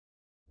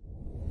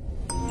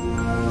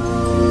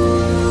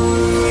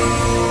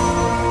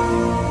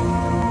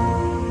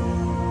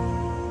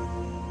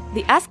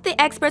Ask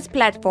the Experts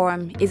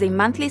platform is a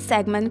monthly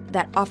segment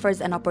that offers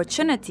an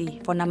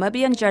opportunity for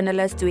Namibian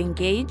journalists to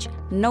engage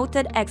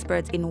noted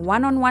experts in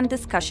one-on-one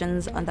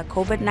discussions on the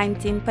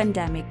COVID-19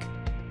 pandemic.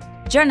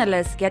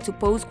 Journalists get to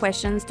pose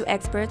questions to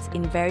experts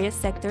in various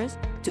sectors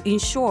to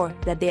ensure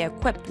that they are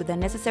equipped with the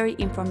necessary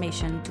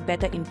information to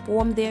better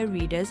inform their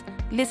readers,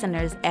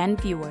 listeners, and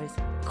viewers.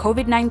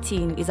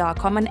 COVID-19 is our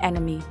common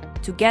enemy.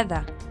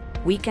 Together,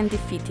 we can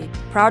defeat it.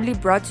 Proudly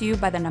brought to you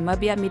by the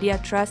Namibia Media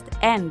Trust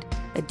and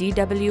the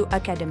DW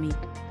Academy.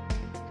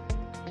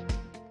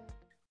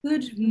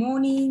 Good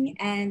morning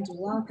and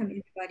welcome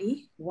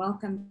everybody.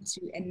 Welcome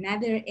to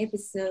another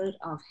episode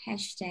of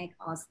Hashtag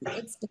Ask the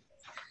Experts.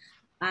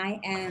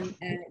 I am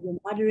your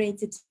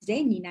moderator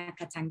today, Nina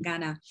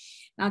Katangana.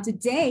 Now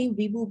today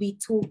we will be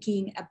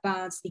talking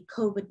about the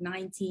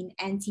COVID-19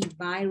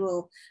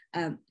 antiviral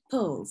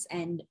pills,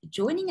 and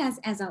joining us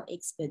as our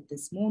expert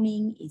this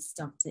morning is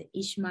Dr.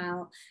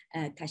 Ismail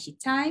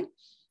Kashitai.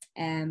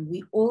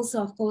 We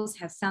also, of course,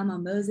 have Salma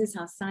Moses,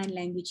 our sign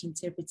language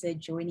interpreter,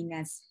 joining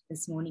us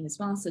this morning as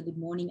well. So good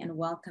morning and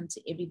welcome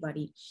to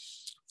everybody.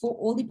 For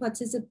all the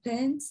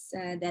participants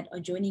that are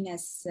joining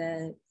us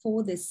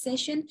for this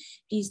session,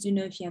 please do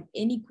know if you have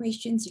any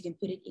questions, you can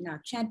put it in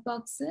our chat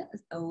box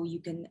or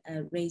you can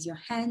raise your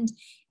hand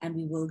and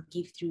we will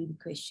give through the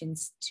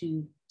questions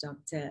to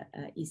Dr.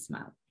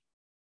 Ismail.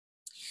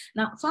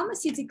 Now,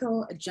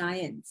 pharmaceutical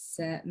giants,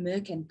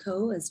 Merck &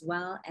 Co, as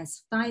well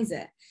as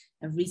Pfizer,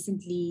 have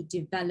recently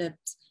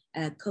developed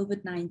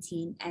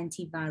COVID-19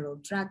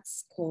 antiviral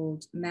drugs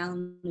called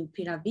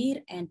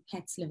Molnupiravir and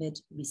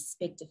Paxlovid,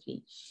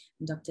 respectively.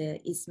 Dr.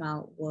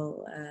 Ismail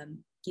will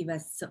give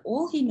us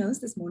all he knows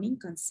this morning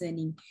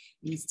concerning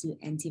these two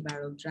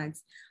antiviral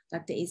drugs.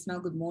 Dr.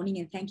 Ismail, good morning,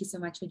 and thank you so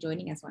much for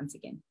joining us once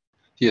again.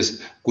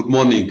 Yes, good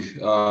morning.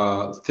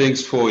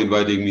 Thanks for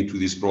inviting me to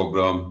this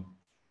program,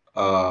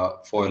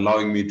 for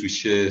allowing me to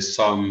share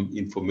some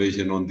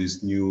information on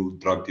these new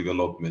drug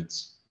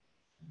developments.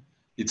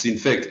 It's in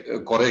fact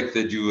correct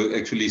that you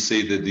actually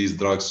say that these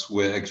drugs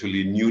were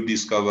actually new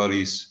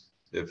discoveries.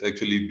 They've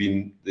actually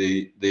been,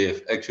 they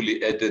have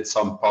actually added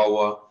some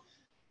power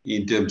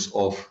in terms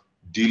of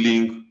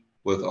dealing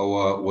with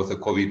the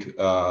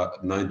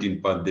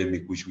COVID-19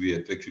 pandemic, which we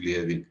are actually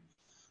having.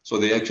 So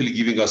they're actually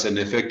giving us an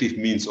effective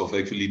means of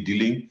actually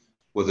dealing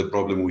with the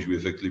problem which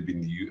we've actually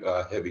been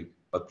having.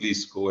 But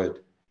please go ahead.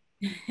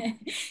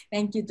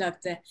 Thank you,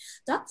 Doctor.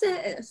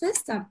 Doctor,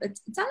 first up,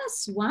 tell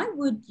us, why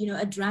would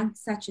a drug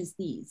such as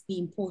these be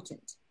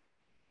important?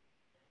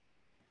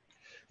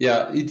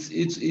 Yeah,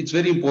 it's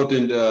very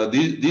important.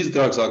 These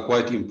drugs are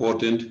quite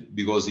important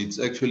because it's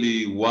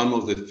actually one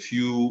of the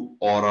few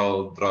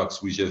oral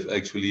drugs which have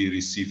actually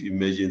received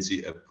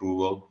emergency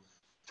approval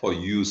for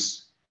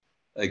use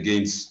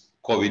against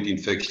COVID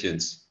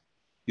infections.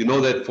 You know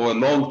that for a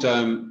long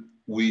time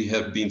we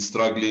have been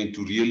struggling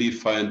to really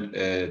find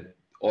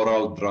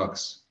oral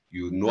drugs.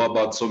 You know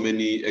about so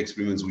many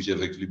experiments which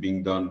have actually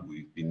been done.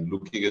 We've been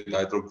looking at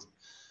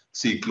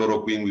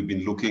hydroxychloroquine. We've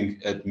been looking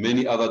at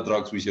many other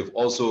drugs which have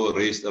also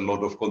raised a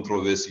lot of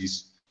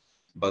controversies.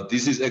 But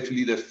this is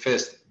actually the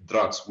first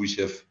drugs which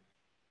have,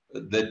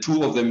 the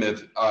two of them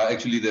are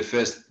actually the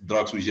first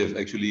drugs which have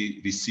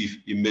actually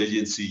received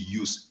emergency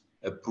use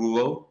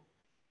approval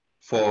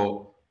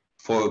for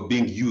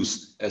being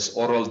used as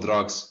oral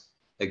drugs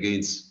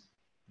against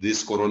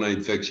this corona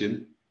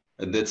infection.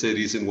 And that's the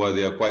reason why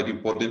they are quite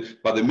important.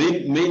 But the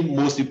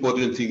most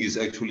important thing is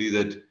actually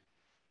that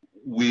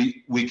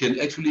we can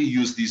actually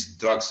use these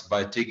drugs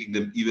by taking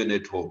them even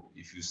at home.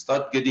 If you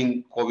start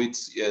getting COVID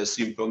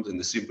symptoms and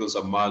the symptoms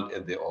are mild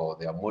and they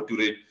are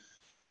moderate,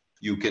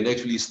 you can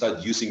actually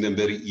start using them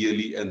very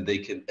early and they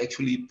can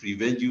actually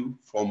prevent you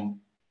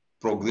from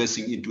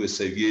progressing into a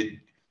severe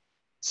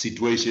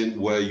situation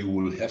where you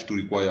will have to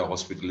require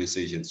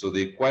hospitalization. So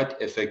they're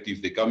quite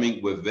effective. They're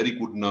coming with very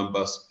good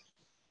numbers,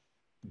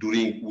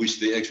 during which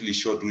they actually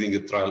showed during a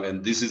trial,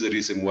 and this is the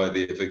reason why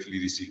they have actually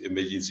received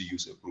emergency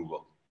use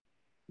approval.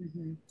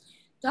 Mm-hmm.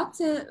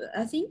 Doctor,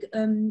 I think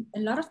a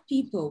lot of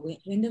people,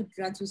 when the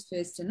drugs was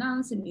first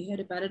announced and we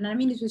heard about it, and I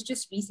mean, it was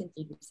just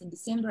recently, it was in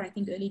December, I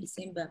think early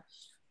December,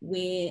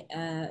 where,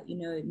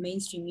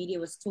 mainstream media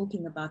was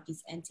talking about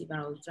these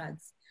antiviral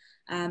drugs.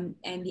 And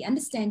the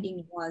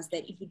understanding was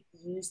that it would be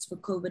used for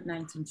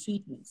COVID-19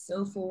 treatment.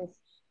 So for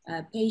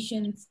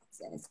patients,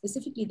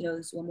 specifically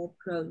those who are more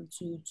prone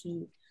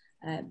to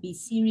be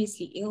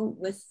seriously ill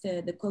with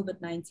the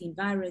COVID-19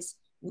 virus,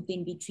 would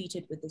then be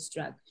treated with this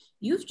drug.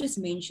 You've just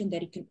mentioned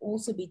that it can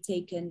also be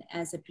taken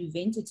as a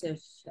preventative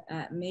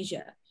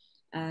measure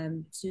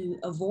to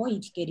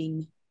avoid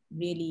getting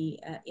really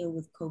ill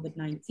with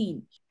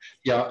COVID-19.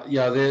 Yeah.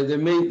 The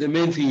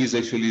main thing is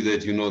actually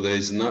that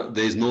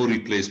there is no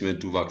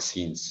replacement to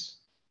vaccines.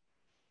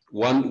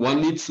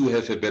 One needs to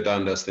have a better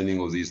understanding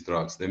of these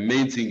drugs. The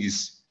main thing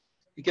is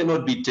it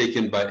cannot be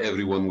taken by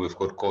everyone who have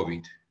got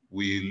COVID.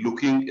 We're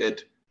looking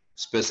at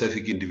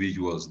specific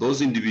individuals.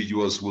 Those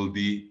individuals will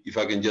be, if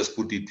I can just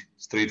put it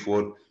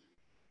straightforward,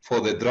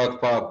 for the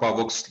drug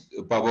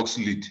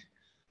Paxlovid,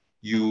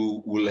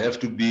 you will have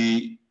to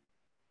be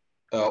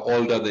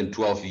older than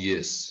 12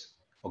 years.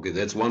 Okay,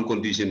 that's one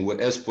condition.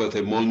 Whereas for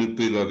the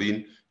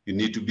Molnupiravir, you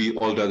need to be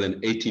older than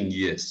 18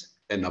 years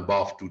and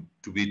above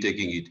to be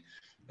taking it.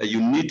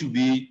 You need to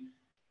be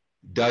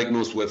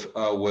diagnosed with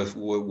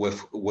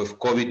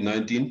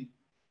COVID-19.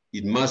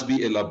 It must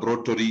be a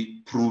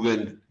laboratory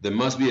proven. There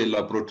must be a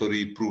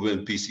laboratory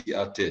proven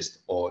PCR test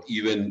or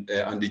even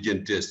an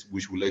antigen test,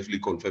 which will actually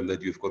confirm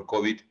that you've got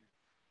COVID.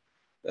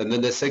 And then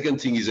the second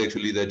thing is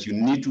actually that you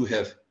need to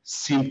have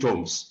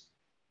symptoms,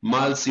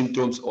 mild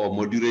symptoms or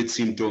moderate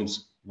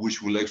symptoms,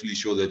 which will actually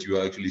show that you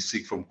are actually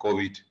sick from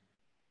COVID.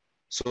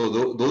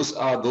 So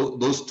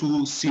those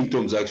two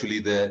symptoms actually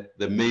the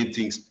main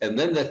things. And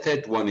then the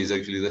third one is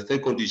actually the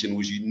third condition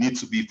which needs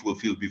to be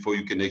fulfilled before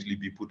you can actually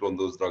be put on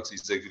those drugs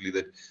is actually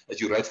that,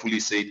 as you rightfully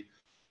said,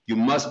 you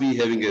must be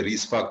having a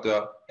risk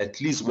factor,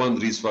 at least one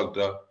risk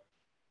factor,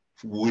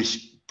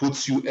 which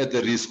puts you at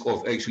the risk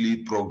of actually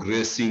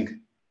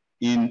progressing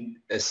in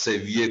a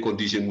severe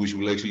condition, which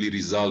will actually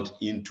result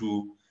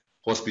into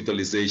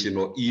hospitalization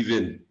or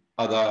even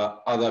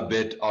other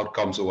bad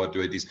outcomes or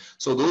whatever it is.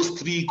 So those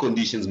three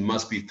conditions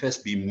must be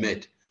first be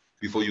met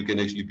before you can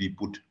actually be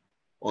put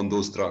on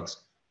those drugs.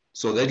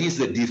 So that is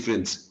the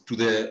difference to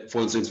the,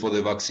 for instance, for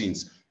the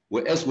vaccines.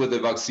 Whereas with the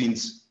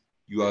vaccines,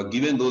 you are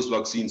given those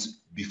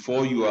vaccines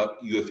before you have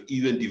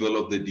even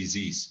developed the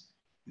disease.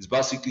 It's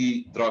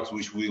basically drugs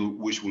which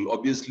will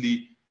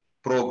obviously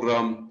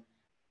program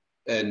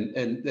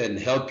and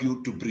help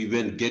you to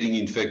prevent getting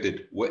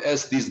infected.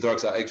 Whereas these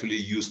drugs are actually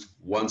used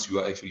once you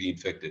are actually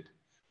infected.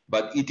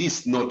 But it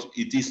is not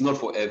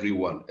for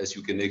everyone, as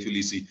you can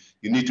actually see.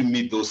 You need to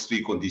meet those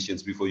three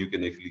conditions before you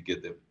can actually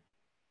get them.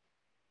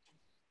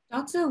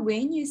 Doctor,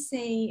 when you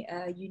say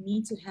you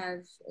need to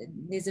have,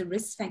 there's a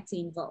risk factor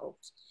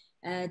involved,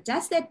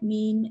 does that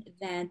mean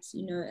that,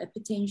 a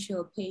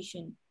potential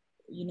patient,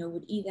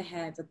 would either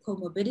have a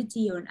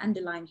comorbidity or an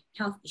underlying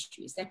health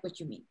issue? Is that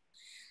what you mean?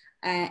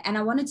 And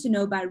I wanted to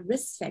know, by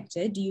risk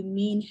factor, do you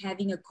mean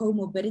having a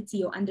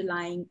comorbidity or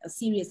a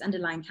serious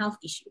underlying health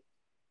issue?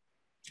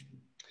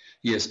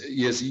 Yes,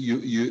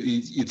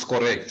 it's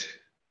correct.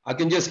 I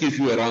can just give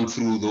you a run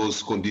through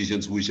those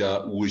conditions which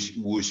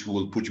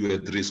will put you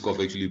at risk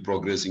of actually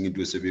progressing into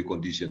a severe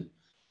condition.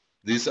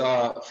 These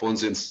are, for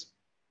instance,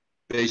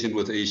 patient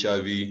with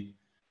HIV,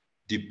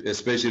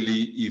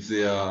 especially if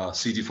their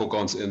CD4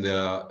 counts and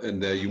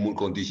their immune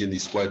condition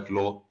is quite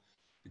low.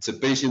 It's a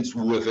patients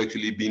who have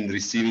actually been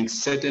receiving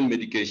certain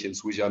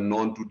medications which are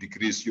known to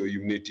decrease your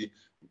immunity.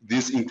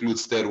 This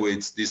includes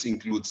steroids. This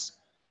includes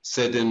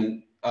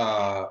certain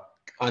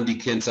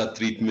anti-cancer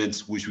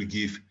treatments which we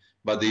give,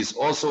 but there's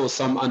also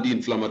some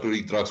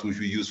anti-inflammatory drugs which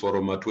we use for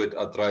rheumatoid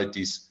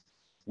arthritis,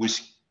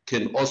 which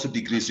can also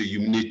decrease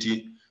your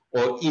immunity,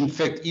 or in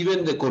fact,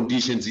 even the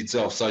conditions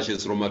itself, such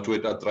as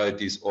rheumatoid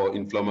arthritis or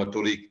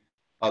inflammatory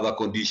other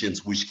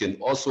conditions, which can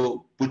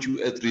also put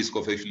you at risk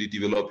of actually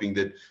developing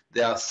that.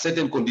 There are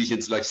certain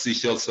conditions like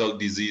sickle cell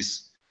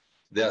disease.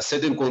 There are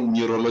certain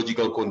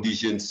neurological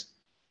conditions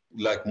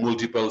like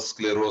multiple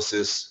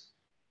sclerosis,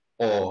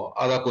 or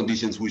other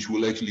conditions which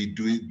will actually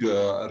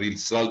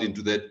result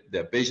into that.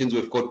 There are patients who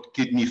have got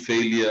kidney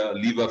failure,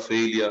 liver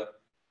failure.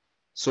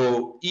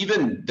 So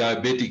even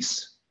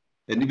diabetics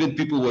and even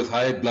people with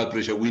high blood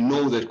pressure, we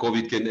know that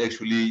COVID can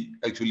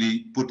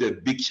actually put a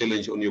big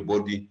challenge on your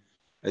body.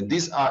 And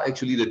these are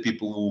actually the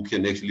people who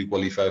can actually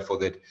qualify for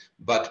that.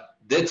 But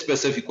that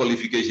specific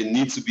qualification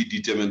needs to be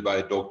determined by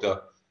a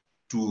doctor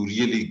to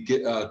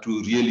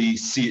really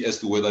see as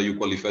to whether you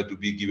qualify to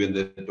be given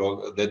that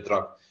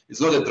drug. It's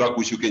not a drug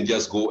which you can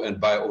just go and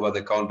buy over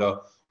the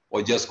counter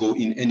or just go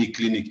in any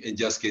clinic and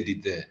just get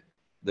it there.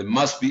 There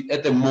must be,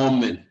 at the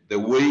moment, the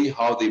way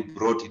how they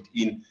brought it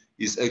in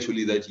is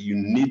actually that you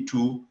need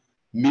to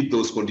meet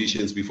those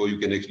conditions before you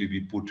can actually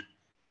be put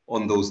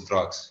on those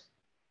drugs.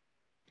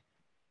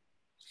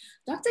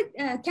 Doctor,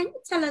 can you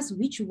tell us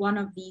which one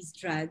of these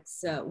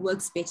drugs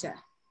works better?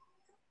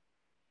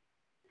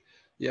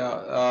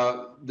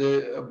 Yeah,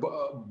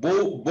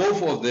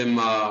 both of them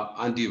are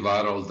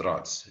antiviral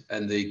drugs,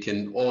 and they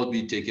can all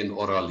be taken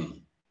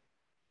orally.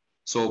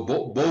 So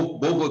both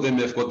of them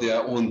have got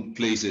their own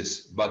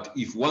places. But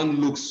if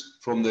one looks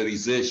from the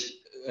research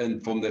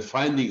and from the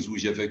findings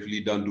which have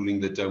actually done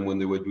during the time when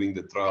they were doing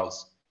the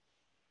trials,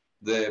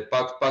 the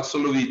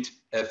Paxlovid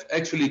have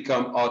actually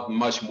come out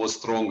much more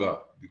stronger,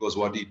 because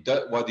what it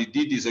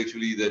did is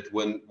actually that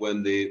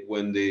when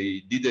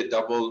they did a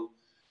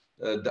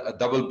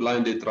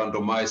double-blinded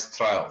randomized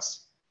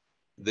trials,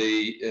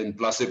 and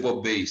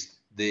placebo-based,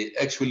 they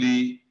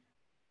actually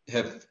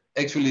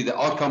the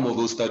outcome of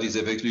those studies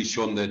have actually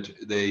shown that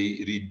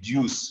they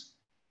reduce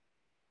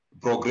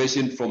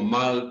progression from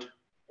mild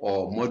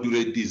or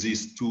moderate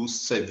disease to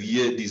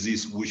severe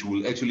disease, which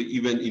will actually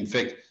even, in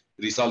fact,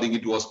 resulting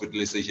into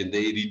hospitalization.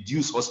 They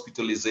reduce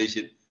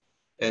hospitalization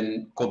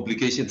and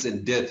complications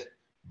and death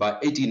by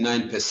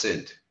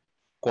 89%,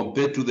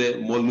 compared to the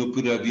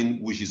Molnupiravir,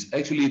 which is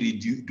actually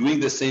doing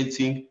the same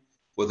thing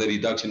with a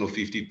reduction of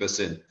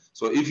 50%.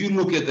 So if you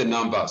look at the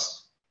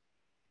numbers,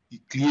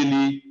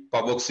 clearly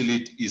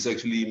Paxlovid is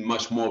actually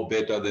much more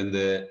better than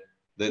the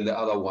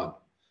other one.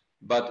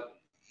 But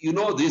you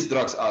know, these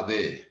drugs are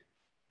there.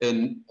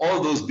 And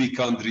all those big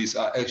countries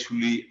are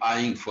actually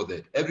eyeing for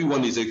that.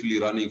 Everyone is actually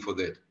running for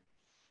that.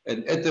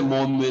 And at the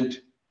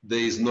moment, there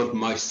is not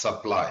much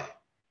supply.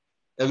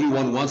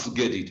 Everyone wants to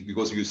get it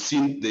because they've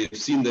seen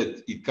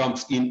that it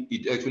comes in.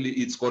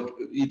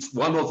 It's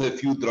one of the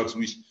few drugs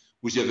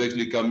which have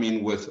actually come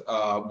in with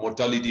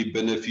mortality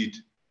benefit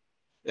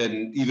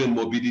and even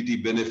morbidity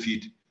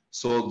benefit.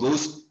 So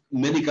those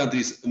many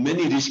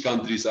rich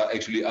countries are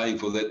actually eyeing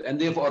for that. And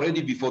they've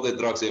already, before the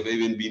drugs have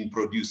even been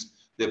produced,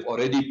 they've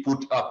already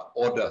put up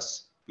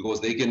orders because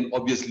they can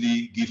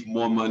obviously give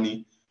more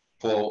money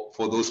for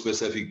those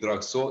specific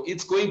drugs. So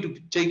it's going to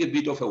take a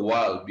bit of a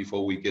while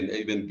before we can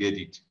even get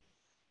it.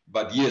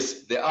 But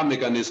yes, there are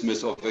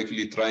mechanisms of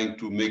actually trying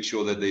to make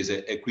sure that there's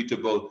an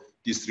equitable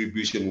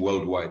distribution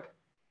worldwide.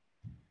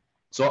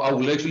 So I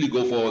will actually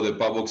go for the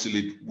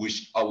Paxlovid,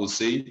 which I will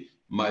say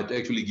might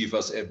actually give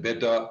us a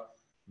better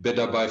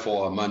buy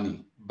for our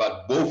money.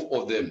 But both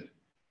of them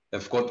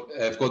have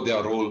got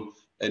their role.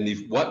 And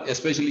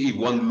especially if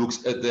one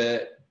looks at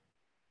the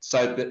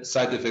side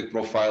effect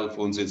profile,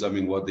 for instance, I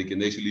mean, what they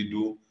can actually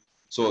do.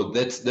 So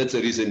that's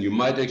a reason you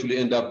might actually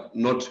end up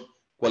not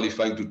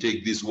qualifying to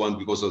take this one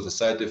because of the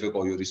side effect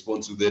or your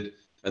response to that,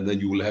 and then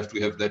you will have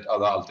to have that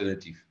other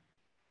alternative.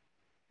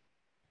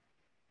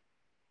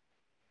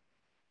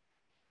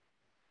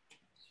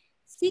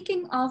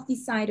 Speaking of the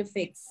side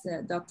effects,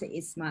 Dr.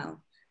 Ismail,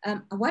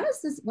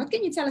 what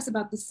can you tell us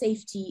about the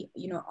safety,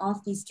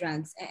 of these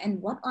drugs,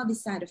 and what are the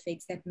side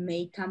effects that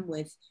may come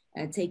with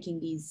taking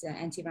these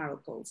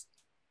antiviral pills?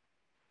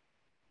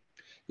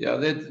 Yeah,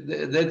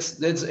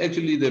 that's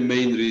actually the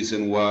main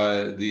reason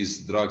why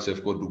these drugs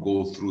have got to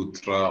go through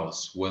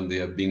trials when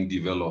they are being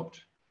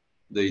developed.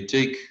 They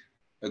take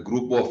a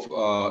group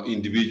of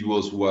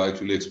individuals who are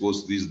actually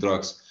exposed to these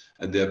drugs,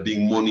 and they are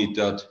being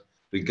monitored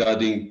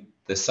regarding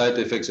the side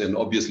effects and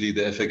obviously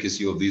the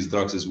efficacy of these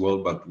drugs as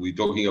well. But we're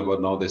talking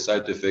about now the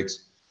side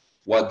effects.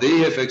 What they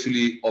have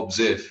actually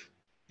observed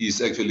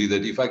is actually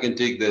that if I can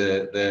take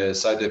the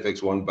side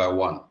effects one by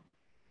one,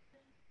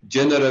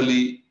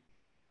 generally,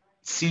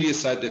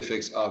 serious side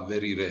effects are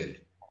very rare.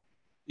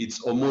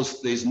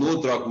 There's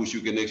no drug which you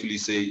can actually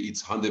say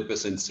it's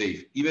 100%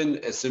 safe. Even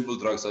a simple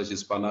drug such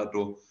as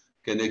Panado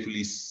can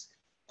actually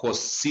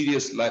cause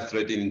serious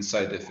life-threatening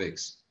side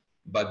effects.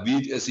 But be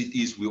it as it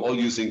is, we're all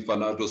using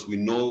Panados. We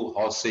know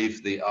how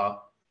safe they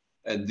are.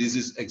 And this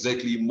is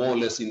exactly more or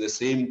less in the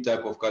same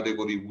type of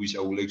category, which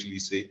I will actually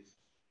say.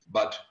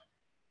 But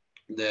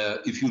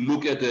if you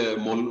look at the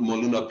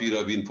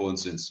Molnupiravir, for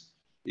instance,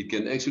 it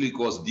can actually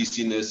cause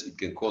dizziness, it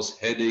can cause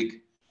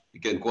headache,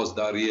 it can cause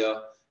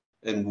diarrhea,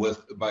 and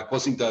by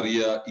causing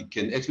diarrhea, it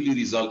can actually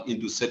result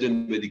into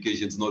certain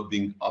medications not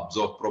being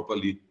absorbed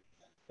properly,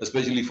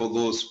 especially for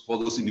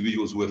those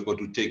individuals who have got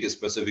to take a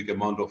specific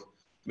amount of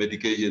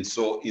medication.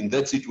 So in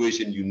that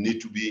situation, you need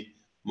to be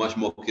much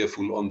more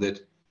careful on that.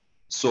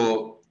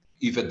 So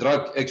if a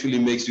drug actually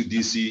makes you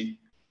dizzy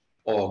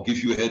or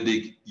give you a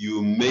headache,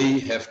 you may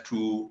have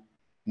to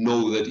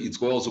know that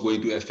it's also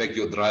going to affect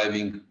your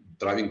driving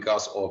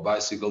cars or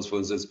bicycles, for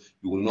instance.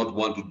 You will not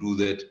want to do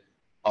that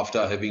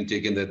after having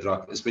taken the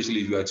drug,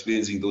 especially if you are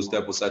experiencing those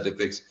type of side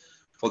effects.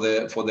 For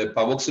the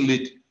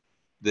Paxlovid,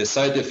 the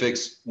side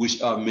effects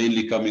which are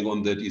mainly coming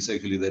on that is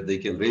actually that they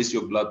can raise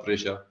your blood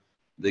pressure.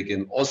 They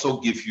can also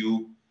give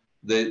you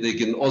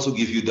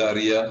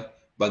diarrhea,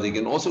 but they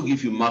can also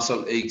give you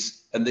muscle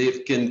aches, and they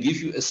can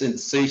give you a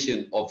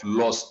sensation of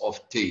loss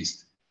of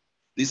taste.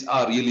 These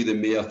are really the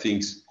major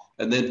things.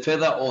 And then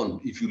further on,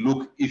 if you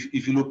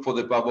look for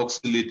the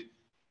Paxlovid,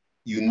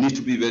 you need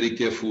to be very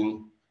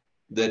careful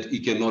that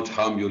it cannot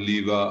harm your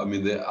liver. I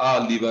mean, there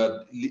are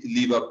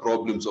liver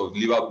problems or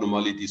liver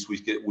abnormalities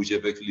which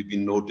have actually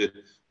been noted,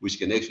 which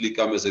can actually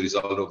come as a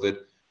result of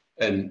that.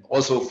 And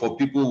also for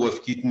people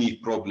with kidney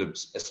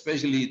problems,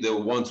 especially the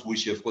ones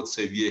which have got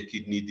severe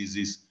kidney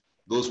disease,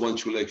 those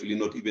ones should actually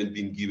not even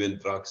be given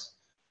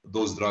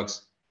those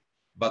drugs.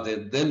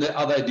 But then the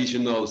other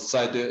additional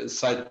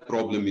side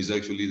problem is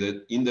actually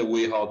that in the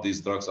way how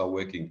these drugs are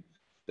working.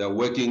 They're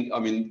working, I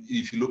mean,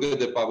 if you look at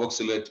the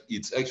Paxlovid,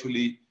 it's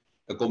actually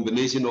a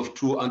combination of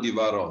two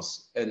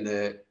antivirals, and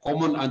a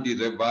common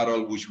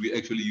antiviral which we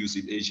actually use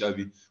in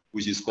HIV,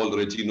 which is called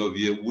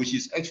Ritonavir, which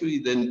is actually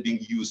then being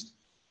used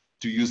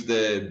to use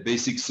the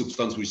basic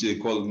substance which they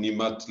call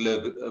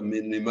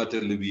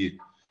Molnupiravir.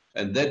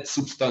 And that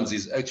substance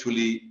is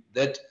actually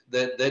the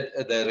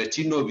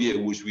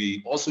Ritonavir, which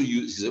we also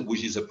use,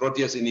 which is a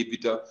protease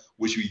inhibitor,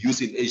 which we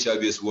use in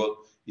HIV as well,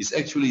 is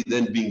actually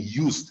then being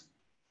used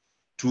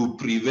to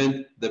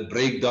prevent the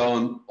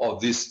breakdown of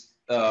this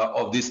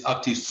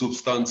active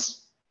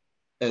substance,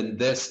 and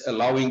thus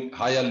allowing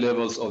higher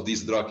levels of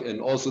this drug, and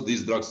also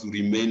these drugs to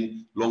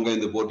remain longer in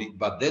the body.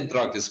 But that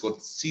drug has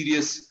got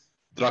serious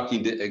drug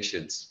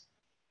interactions.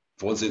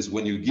 For instance,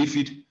 when you give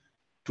it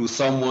to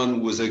someone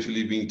who is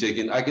actually being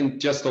taken, I can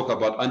just talk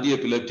about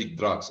anti-epileptic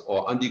drugs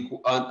or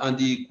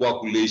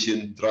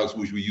anticoagulation drugs,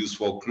 which we use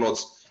for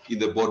clots in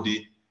the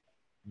body.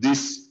 The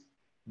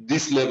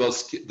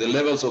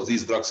levels of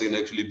these drugs can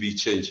actually be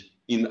changed.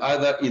 in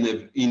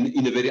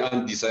a very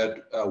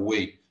undesired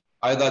way,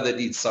 either that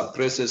it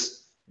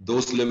suppresses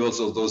those levels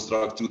of those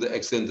drugs to the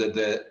extent that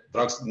the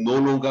drugs no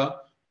longer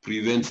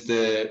prevents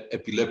the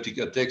epileptic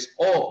attacks,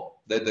 or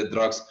that the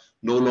drugs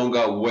no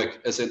longer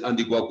work as an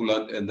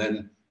anticoagulant and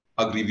then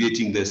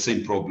aggravating the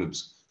same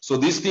problems. So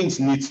these things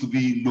needs to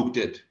be looked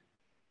at.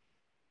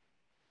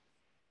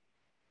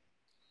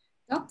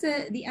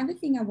 Doctor, the other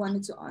thing I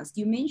wanted to ask,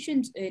 you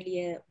mentioned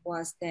earlier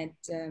was that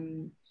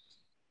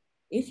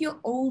if you're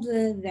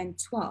older than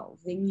 12,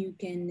 then you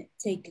can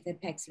take the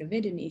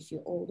Paxlovid, and if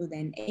you're older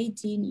than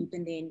 18, you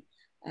can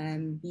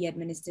then be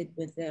administered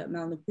with the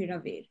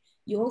Molnupiravir.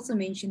 You also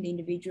mentioned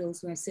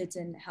individuals who have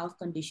certain health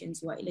conditions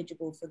who are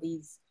eligible for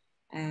these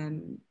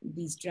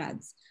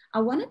drugs.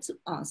 I wanted to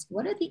ask,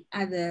 what are the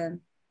other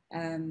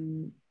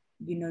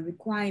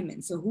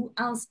requirements? So who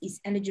else is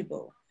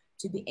eligible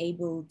to be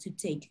able to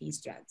take these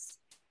drugs?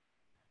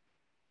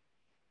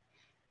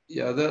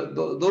 Yeah,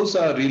 those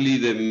are really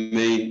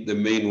the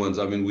main ones.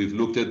 I mean, we've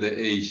looked at the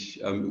age.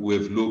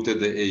 We've looked at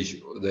the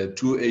age. The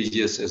 2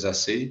 ages, as I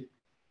say,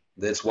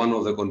 that's one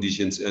of the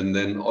conditions. And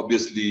then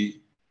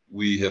obviously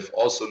we have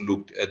also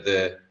looked at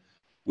that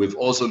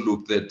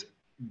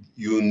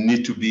you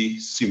need to be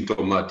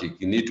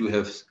symptomatic. You need to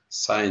have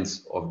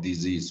signs of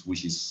disease,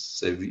 which is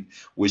severe,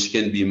 which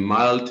can be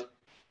mild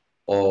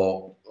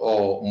or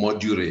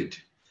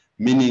moderate.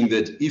 Meaning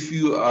that if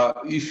you are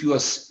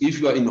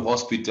in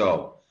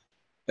hospital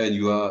and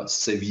you are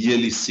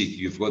severely sick,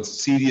 you've got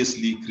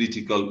seriously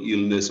critical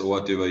illness or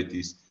whatever it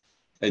is,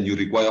 and you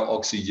require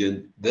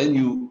oxygen, then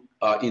you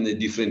are in a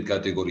different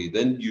category.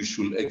 Then you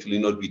should actually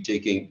not be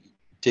taking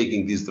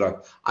this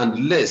drug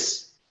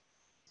unless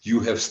you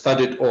have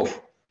started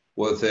off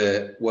with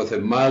a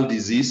mild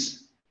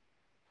disease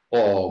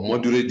or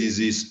moderate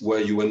disease where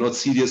you were not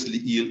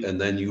seriously ill and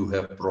then you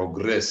have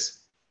progressed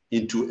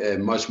into a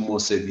much more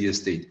severe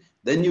state.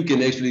 Then you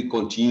can actually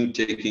continue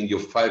taking your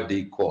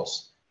 5-day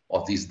course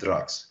of these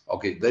drugs.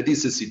 Okay, that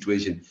is a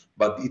situation,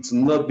 but it's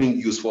not being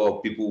used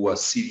for people who are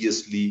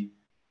seriously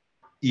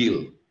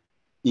ill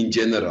in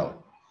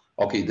general.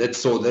 Okay,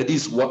 that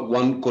is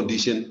one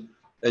condition.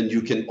 And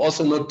you can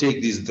also not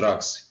take these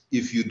drugs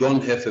if you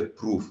don't have a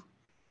proof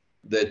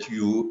that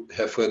you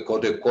have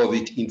got a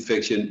COVID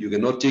infection. You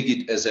cannot take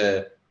it as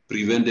a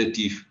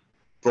preventative,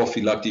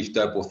 prophylactic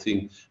type of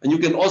thing. And you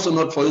can also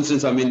not, for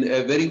instance, I mean,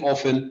 very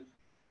often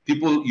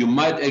people, you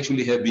might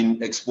actually have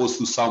been exposed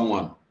to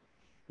someone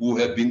who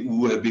have been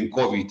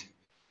COVID,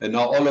 and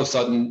now all of a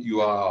sudden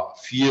you are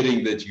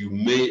fearing that you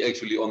may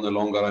actually on the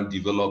longer run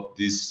develop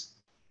this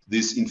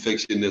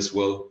infection as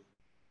well.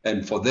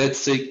 And for that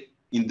sake,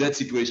 in that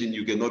situation,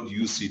 you cannot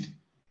use it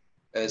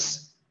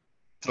as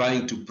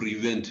trying to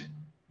prevent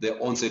the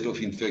onset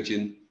of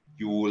infection.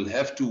 You will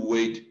have to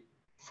wait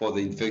for the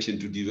infection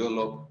to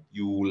develop.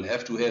 You will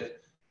have to have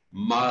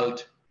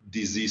mild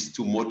disease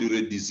to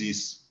moderate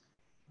disease.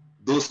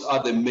 Those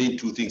are the main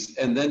two things.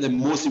 And then the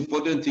most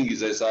important thing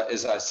is, as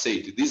I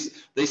said,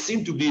 they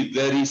seem to be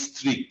very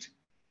strict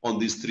on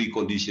these 3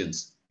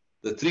 conditions.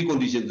 The 3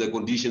 conditions, the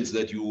conditions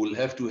that you will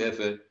have to have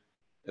a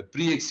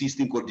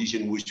pre-existing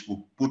condition which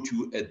will put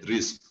you at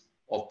risk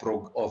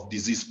of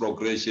disease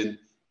progression,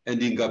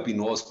 ending up in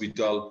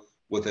hospital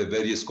with the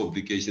various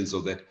complications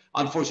of that.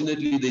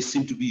 Unfortunately, they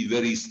seem to be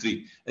very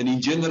strict. And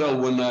in general,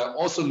 when I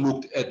also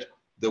looked at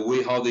the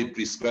way how they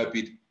prescribe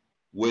it,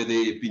 where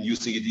they've been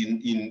using it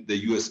in the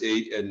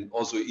USA and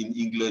also in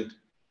England,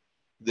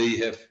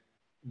 they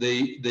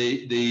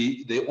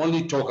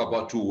only talk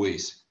about 2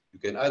 ways. You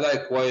can either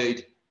acquire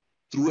it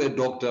through a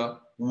doctor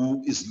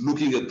who is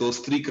looking at those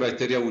 3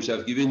 criteria which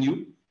I've given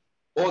you,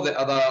 or the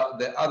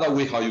other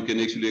way how you can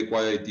actually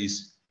acquire it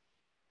is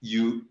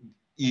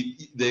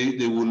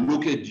they will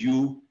look at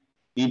you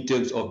in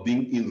terms of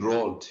being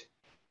enrolled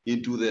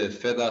into the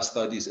further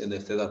studies and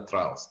the further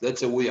trials.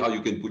 That's a way how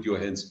you can put your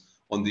hands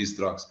on these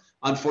drugs.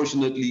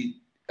 Unfortunately,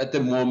 at the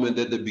moment,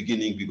 at the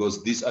beginning,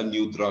 because these are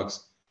new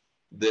drugs,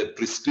 the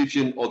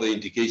prescription or the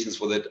indications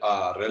for that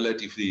are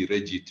relatively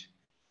rigid.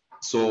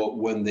 So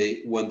when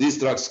these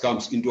drugs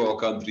comes into our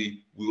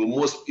country,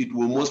 it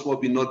will most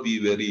probably not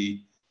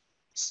be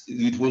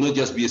it will not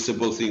just be a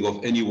simple thing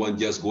of anyone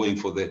just going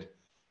for that.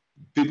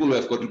 People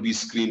have got to be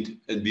screened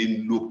and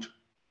being looked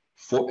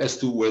for as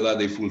to whether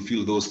they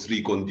fulfill those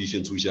 3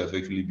 conditions which I've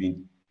actually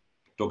been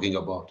talking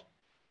about.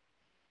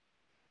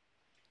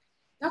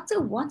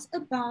 Doctor, what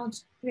about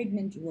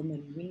pregnant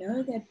women? We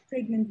know that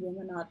pregnant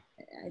women are,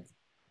 I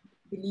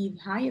believe,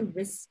 higher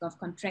risk of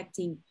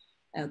contracting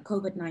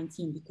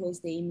COVID-19 because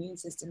their immune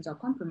systems are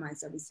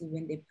compromised, obviously,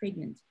 when they're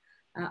pregnant.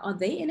 Are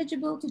they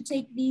eligible to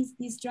take these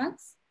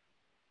drugs?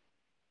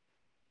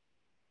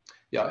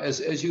 Yeah,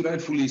 as you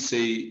rightfully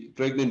say,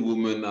 pregnant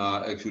women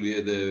are actually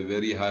at a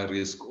very high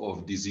risk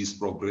of disease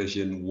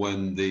progression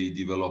when they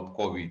develop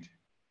COVID.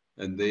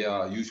 And they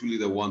are usually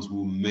the ones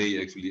who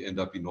may actually end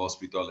up in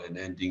hospital and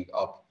ending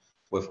up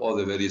with all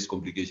the various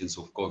complications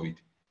of COVID.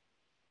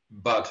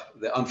 But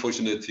the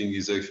unfortunate thing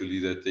is actually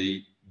that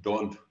they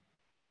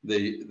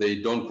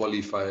don't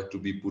qualify to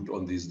be put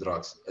on these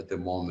drugs at the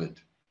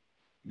moment.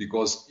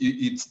 because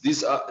it's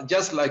these are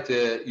just like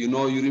the,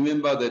 you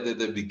remember that at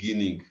the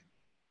beginning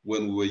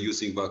when we were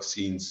using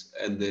vaccines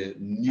and the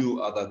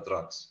new other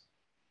drugs,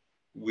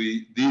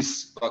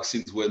 these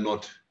vaccines were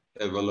not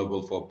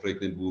available for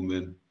pregnant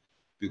women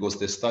because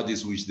the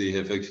studies which they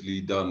have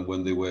actually done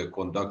when they were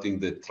conducting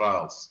the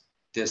trials,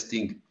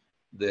 testing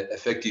the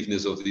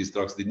effectiveness of these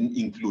drugs, didn't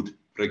include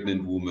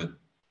pregnant women.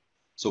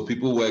 So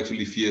people were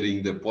actually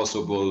fearing the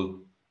possible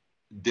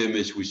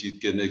damage which it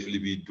can actually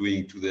be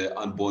doing to the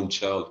unborn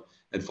child.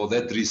 And for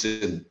that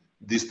reason,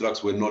 these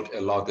drugs were not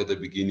allowed at the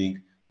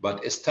beginning.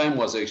 But as time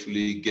was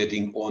actually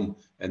getting on,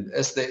 and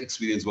as the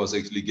experience was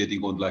actually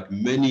getting on, like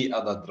many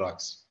other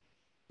drugs,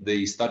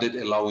 they started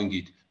allowing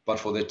it. But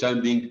for the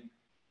time being,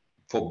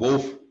 for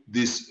both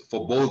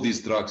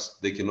these drugs,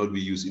 they cannot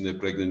be used in a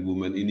pregnant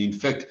woman. And in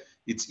fact,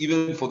 it's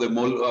even for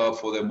both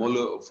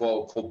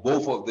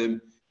of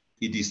them,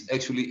 it is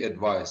actually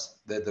advised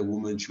that the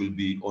woman should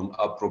be on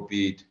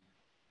appropriate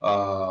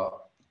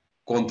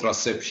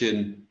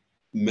contraception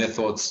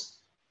methods,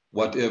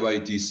 whatever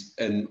it is,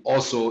 and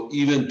also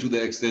even to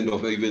the extent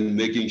of even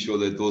making sure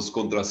that those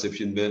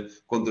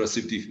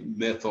contraceptive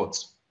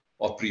methods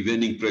of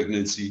preventing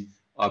pregnancy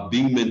are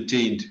being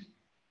maintained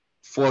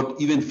for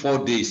even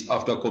 4 days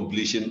after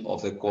completion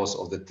of the course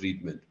of the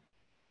treatment,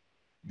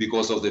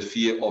 because of the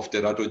fear of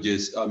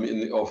teratogens,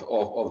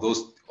 of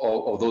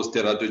those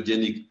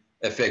teratogenic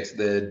effects,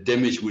 the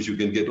damage which you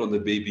can get on the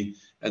baby.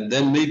 And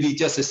then maybe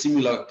just a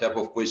similar type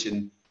of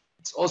question,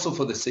 it's also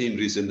for the same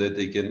reason that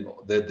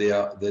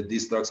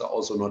these drugs are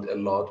also not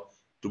allowed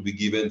to be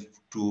given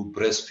to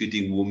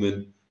breastfeeding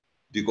women,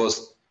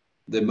 because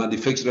the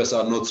manufacturers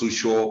are not so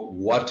sure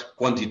what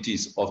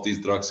quantities of these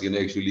drugs can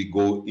actually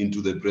go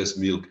into the breast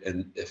milk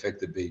and affect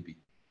the baby.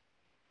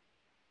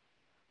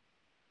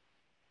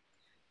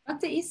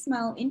 Dr.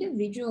 Ismail,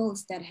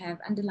 individuals that have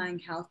underlying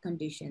health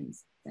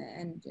conditions,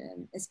 and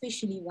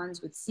especially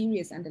ones with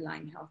serious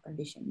underlying health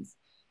conditions,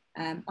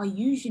 are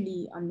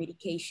usually on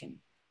medication.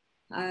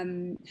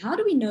 How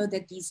do we know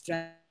that these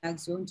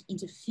drugs won't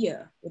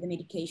interfere with the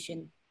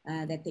medication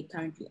that they're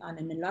currently on?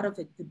 And a lot of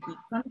it could be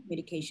chronic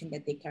medication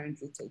that they're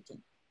currently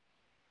taking.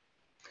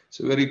 It's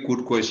a very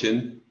good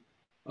question.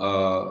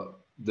 The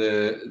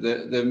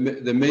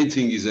main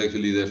thing is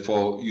actually that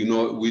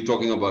we're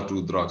talking about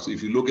two drugs.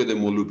 If you look at the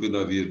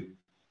Molnupiravir,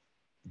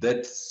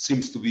 that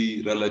seems to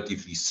be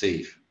relatively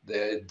safe.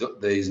 There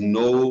is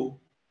no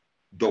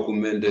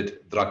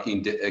documented drug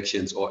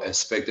interactions or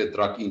expected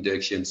drug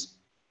interactions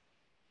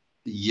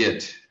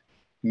yet,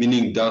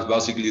 meaning that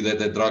basically that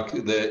the drug,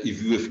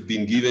 if you have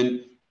been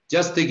given,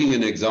 just taking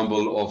an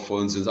example of,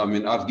 for instance,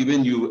 I've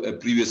given you a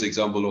previous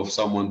example of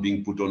someone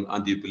being put on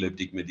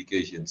anti-epileptic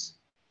medications.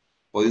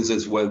 For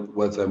instance, with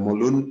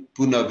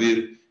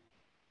Molnupiravir,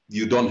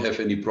 you don't have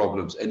any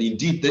problems. And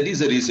indeed, that is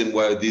the reason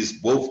why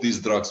both these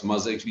drugs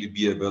must actually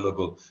be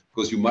available,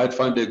 because you might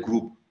find a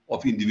group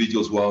of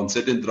individuals who are on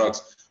certain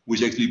drugs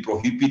which actually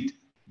prohibit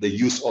the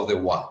use of the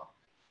one.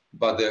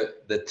 But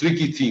the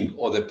tricky thing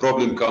or the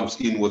problem comes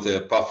in with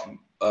the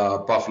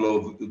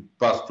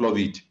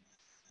Paxlovid,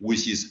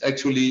 which is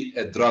actually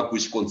a drug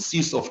which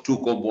consists of two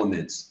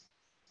components.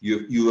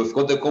 You have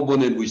got the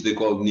component which they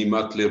call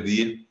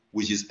Molnupiravir,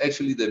 which is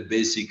actually the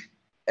basic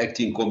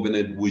acting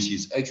component, which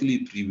is actually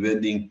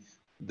preventing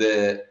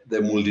the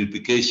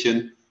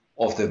multiplication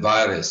of the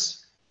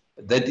virus.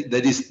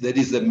 That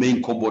is the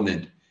main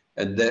component.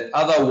 And the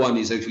other one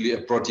is actually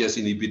a protease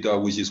inhibitor,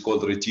 which is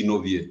called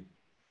ritonavir.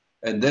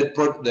 And the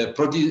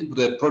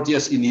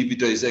protease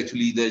inhibitor is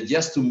actually there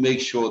just to make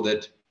sure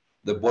that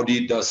the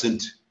body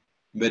doesn't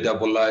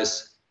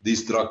metabolize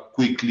this drug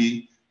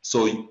quickly.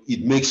 So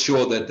it makes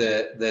sure that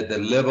the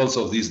levels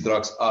of these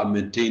drugs are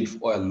maintained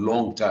for a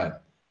long time,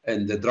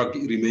 and the drug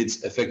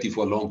remains effective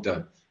for a long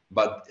time.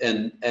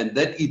 And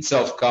that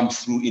itself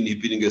comes through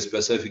inhibiting a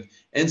specific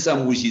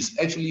enzyme, which is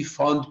actually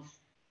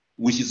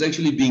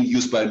being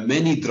used by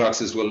many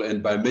drugs as well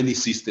and by many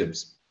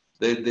systems.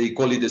 They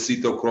call it a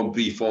cytochrome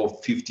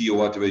P450 or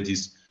whatever it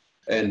is.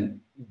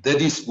 And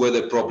that is where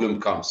the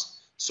problem comes.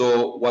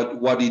 So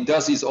what it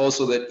does is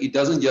also that it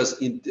doesn't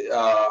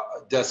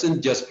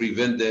just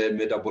prevent the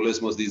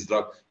metabolism of these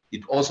drugs,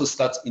 it also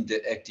starts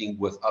interacting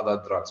with other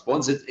drugs. For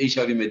instance,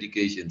 HIV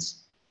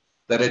medications.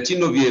 The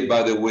ritonavir,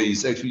 by the way,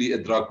 is actually a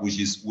drug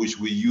which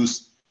we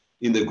use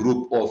in the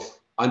group of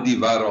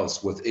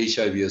antivirals with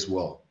HIV as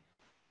well.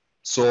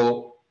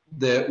 So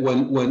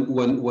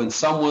when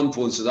someone,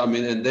 for instance,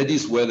 and that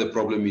is where the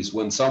problem is.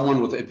 When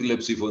someone with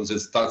epilepsy, for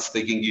instance, starts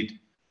taking it,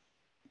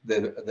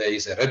 there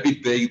is a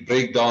rapid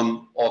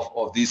breakdown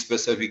of this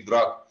specific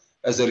drug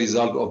as a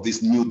result of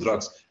these new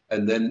drugs,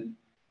 and then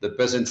the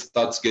person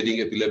starts getting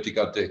epileptic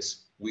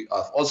attacks. We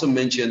have also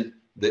mentioned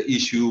the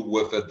issue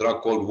with a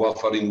drug called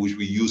warfarin, which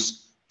we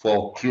use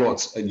for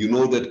clots, and you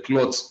know that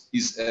clots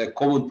is a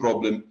common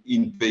problem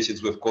in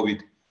patients with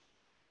COVID.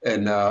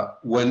 And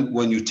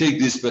when you take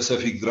this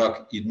specific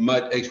drug, it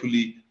might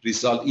actually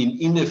result in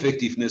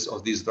ineffectiveness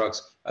of these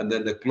drugs, and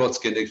then the clots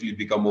can actually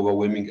become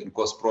overwhelming and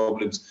cause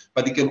problems.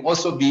 But it can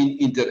also be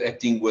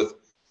interacting with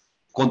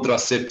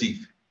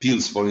contraceptive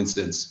pills, for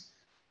instance.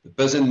 The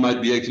person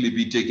might be actually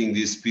be taking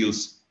these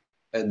pills,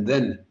 and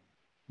then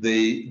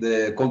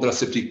the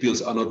contraceptive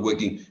pills are not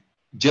working.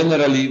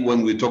 Generally,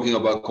 when we're talking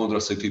about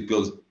contraceptive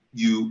pills,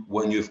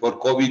 when you've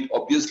got COVID,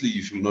 obviously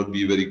you should not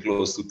be very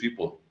close to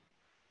people.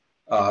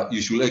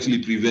 You should actually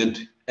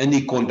prevent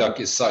any contact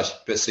as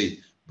such per se.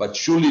 But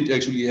should it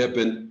actually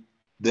happen,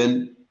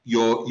 then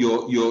your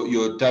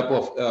type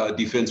of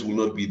defense will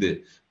not be there.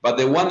 But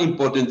the one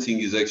important thing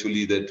is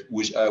actually that,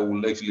 which I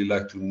would actually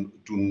like to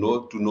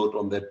note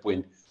on that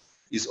point,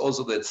 is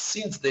also that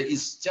since there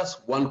is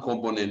just one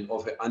component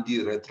of an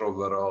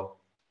antiretroviral,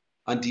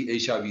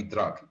 anti-HIV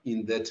drug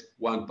in that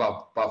one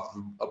Paxlovid,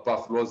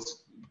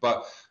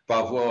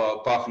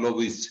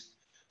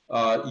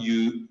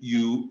 you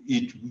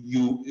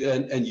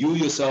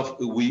yourself,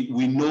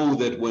 we know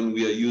that when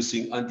we are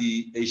using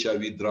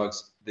anti-HIV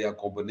drugs, they are a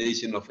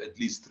combination of at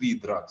least 3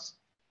 drugs.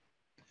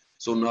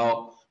 So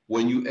now,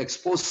 when you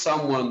expose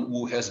someone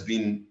who has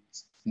been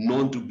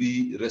known to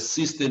be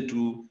resistant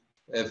to,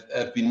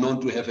 have been known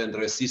to have a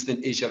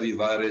resistant HIV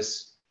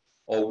virus,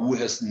 or who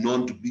has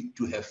known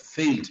to have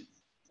failed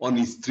on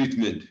his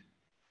treatment,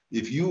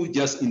 if you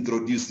just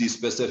introduce this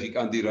specific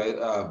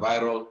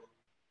antiviral,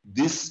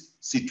 this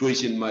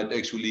situation might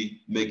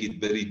actually make it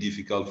very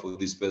difficult for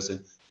this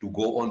person to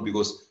go on,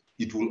 because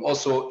it will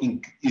also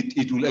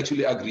it will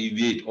actually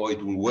aggravate, or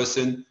it will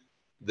worsen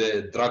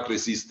the drug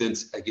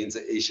resistance against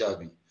the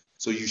HIV.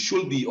 So you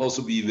should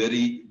also be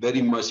very,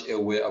 very much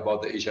aware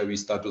about the HIV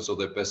status of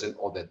the person,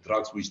 or the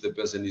drugs which the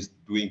person is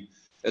doing,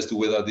 as to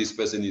whether this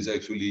person is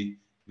actually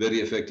very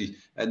effective.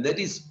 And that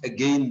is,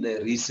 again,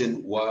 the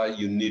reason why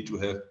you need to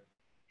have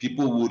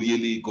people who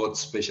really got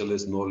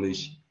specialist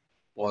knowledge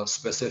or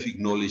specific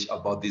knowledge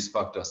about these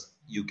factors.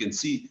 You can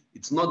see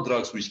it's not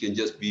drugs which can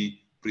just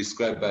be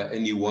prescribed by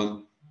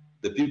anyone.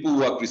 The people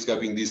who are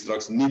prescribing these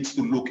drugs needs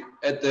to look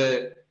at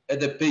the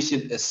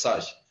patient as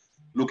such,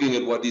 looking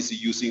at what is he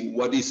using,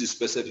 what is his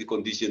specific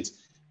conditions,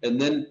 and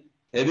then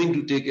having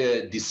to take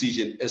a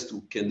decision as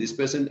to, can this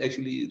person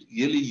actually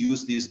really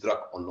use this drug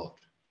or not?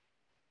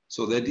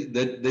 So that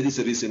is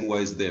the reason why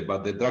it's there.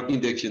 But the drug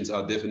interactions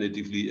are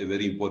definitely a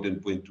very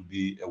important point to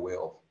be aware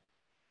of.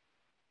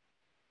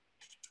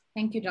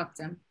 Thank you,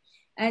 Doctor.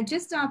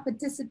 Just our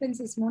participants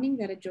this morning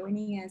that are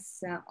joining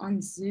us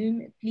on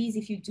Zoom, please,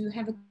 if you do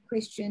have a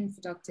question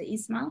for Dr.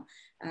 Ismail,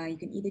 you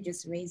can either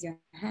just raise your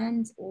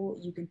hand, or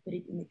you can put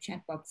it in the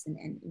chat box and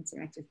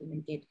interact with them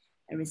and get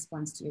a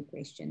response to your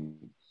question.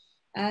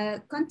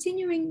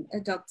 Continuing,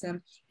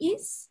 Doctor,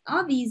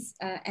 are these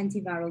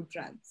antiviral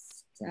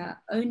drugs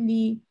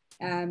only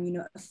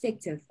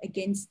effective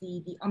against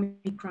the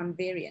Omicron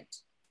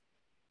variant?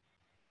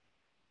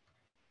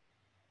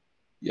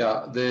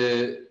 Yeah,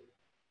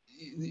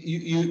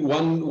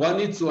 one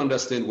needs to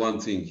understand one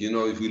thing.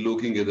 If we're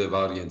looking at the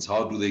variants,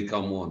 how do they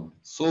come on?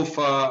 So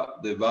far,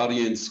 the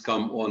variants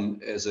come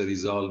on as a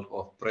result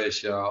of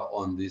pressure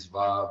on these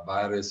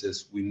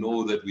viruses. We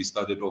know that we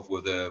started off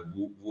with the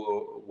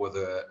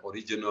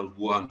original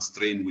Wuhan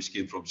strain, which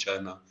came from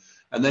China,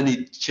 and then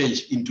it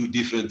changed into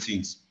different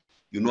things.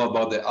 You know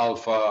about the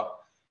Alpha,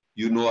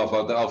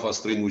 Alpha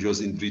strain, which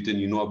was in Britain.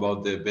 You know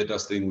about the Beta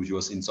strain, which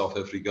was in South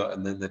Africa,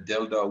 and then the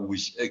Delta,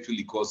 which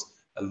actually caused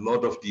a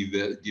lot of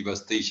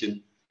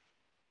devastation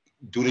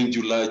during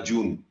July,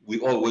 June. We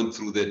all went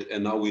through that,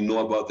 and now we know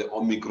about the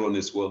Omicron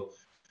as well.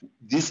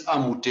 These are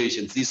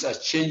mutations. These are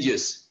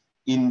changes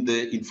in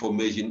the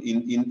information,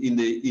 in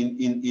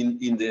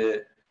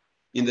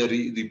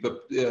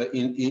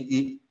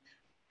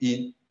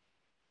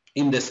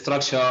the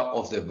structure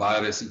of the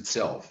virus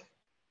itself.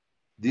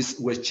 These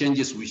were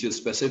changes, which are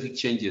specific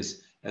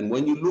changes. And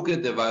when you look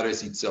at the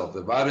virus itself,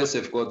 the virus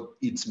have got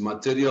its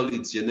material,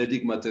 its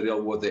genetic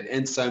material, with the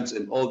enzymes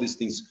and all these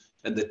things,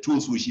 and the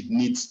tools which it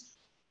needs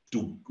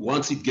to,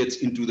 once it gets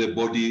into the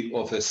body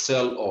of a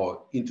cell,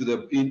 or into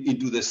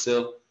the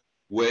cell,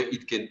 where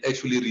it can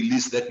actually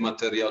release that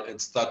material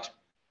and start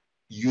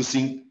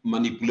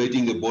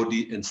manipulating the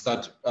body, and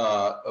start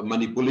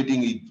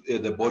manipulating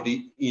the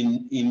body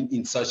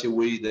in such a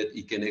way that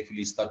it can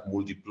actually start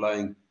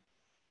multiplying,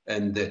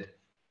 and that.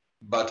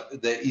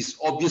 But there is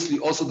obviously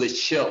also the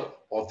shell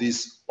of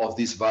this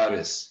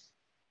virus,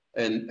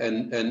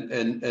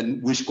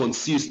 and which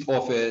consists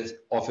of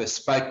a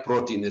spike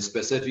protein, a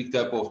specific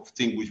type of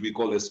thing which we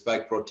call a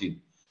spike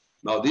protein.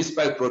 Now, this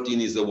spike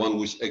protein is the one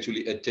which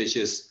actually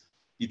attaches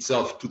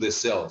itself to the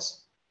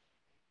cells.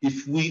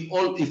 If we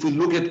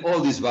look at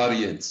all these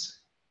variants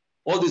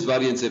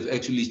have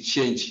actually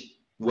changed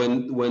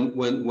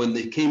when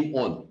they came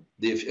on.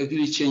 They've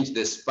actually changed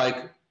the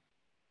spike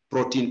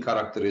protein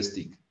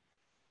characteristic.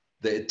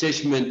 The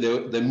attachment,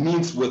 the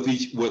means with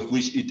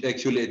which it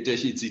actually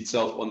attaches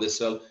itself on the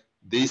cell,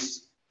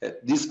 these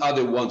are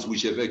the ones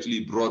which have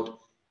actually brought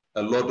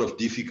a lot of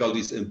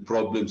difficulties and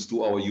problems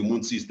to our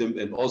immune system,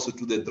 and also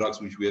to the drugs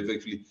which we have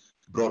actually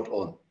brought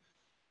on.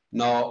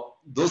 Now,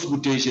 those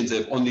mutations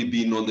have only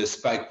been on the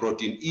spike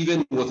protein,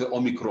 even with the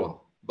Omicron,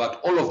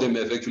 but all of them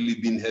have actually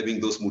been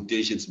having those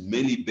mutations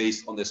mainly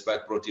based on the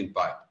spike protein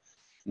part.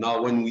 Now,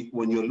 when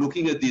you're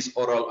looking at this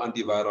oral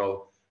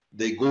antiviral,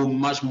 they go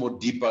much more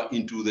deeper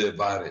into the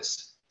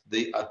virus.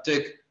 They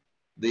attack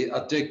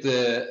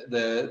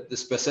the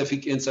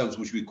specific enzymes,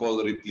 which we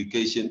call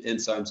replication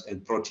enzymes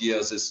and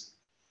proteases.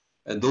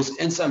 And those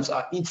enzymes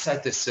are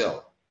inside the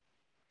cell.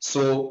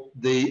 So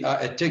they are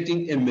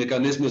attacking a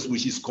mechanism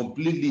which is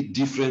completely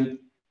different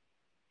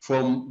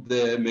from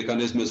the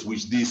mechanisms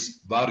which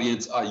these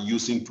variants are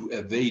using to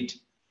evade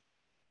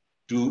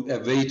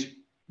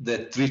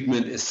the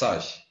treatment as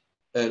such,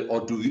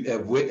 or to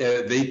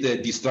evade the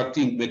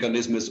destructive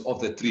mechanisms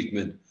of the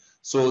treatment.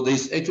 So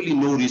there's actually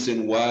no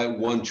reason why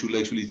one should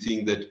actually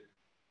think that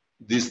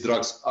these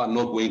drugs are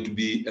not going to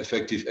be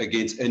effective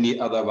against any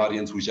other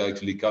variants which are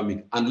actually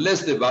coming,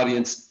 unless the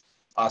variants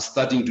are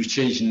starting to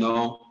change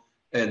now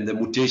and the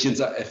mutations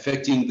are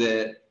affecting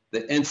the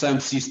enzyme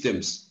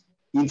systems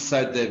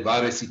inside the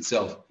virus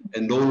itself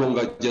and no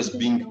longer just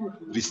being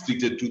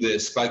restricted to the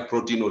spike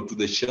protein or to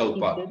the shell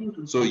part.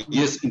 So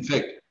yes, in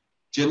fact,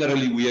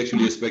 generally we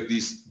actually expect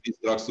these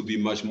drugs to be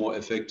much more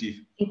effective.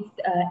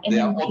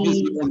 There are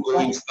obviously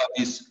ongoing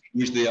studies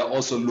which they are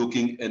also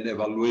looking and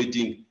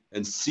evaluating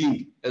and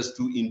seeing as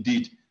to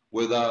indeed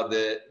whether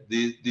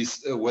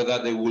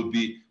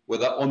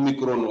whether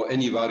Omicron or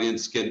any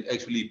variants can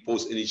actually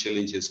pose any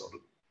challenges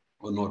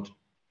or not.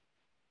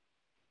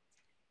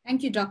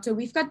 Thank you, Doctor.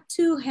 We've got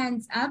two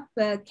hands up.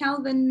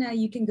 Calvin,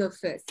 you can go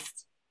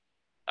first.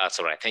 That's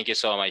all right. Thank you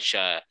so much,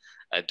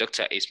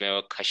 Dr.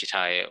 Ismail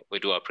Kashitai. We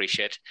do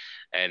appreciate.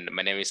 And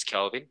my name is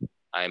Calvin.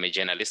 I'm a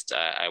journalist.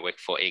 I work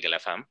for Eagle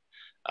FM.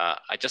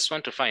 I just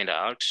want to find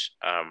out,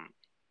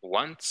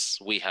 once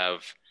we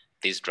have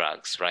these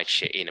drugs right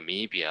here in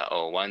Namibia,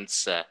 or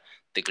once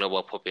the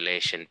global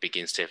population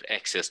begins to have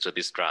access to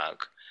this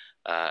drug,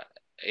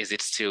 is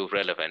it still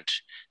relevant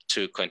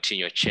to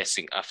continue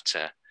chasing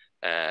after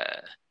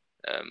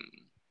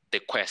the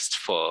quest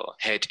for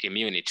herd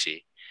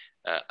immunity,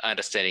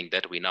 understanding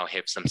that we now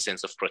have some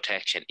sense of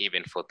protection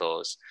even for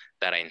those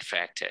that are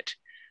infected?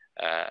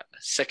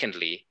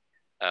 Secondly,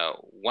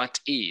 what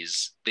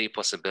is the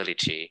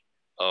possibility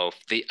of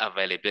the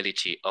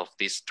availability of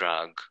this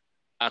drug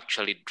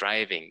actually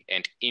driving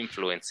and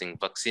influencing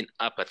vaccine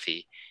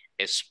apathy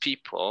as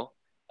people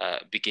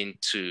begin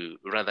to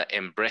rather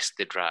embrace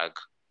the drug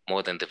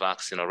more than the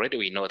vaccine? Already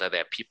we know that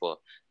there are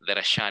people that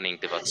are shunning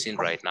the vaccine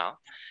right now.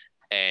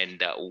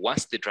 And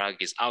once the drug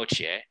is out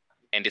here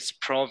and it's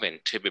proven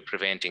to be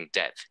preventing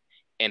death,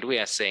 and we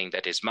are saying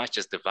that as much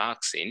as the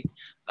vaccine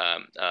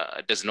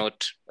does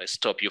not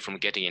stop you from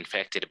getting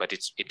infected, but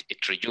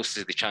it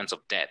reduces the chance of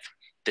death,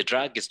 the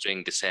drug is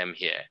doing the same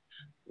here.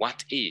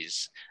 What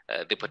is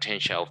the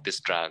potential of this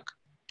drug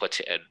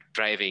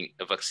driving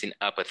a vaccine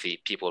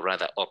apathy, people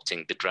rather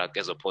opting the drug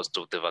as opposed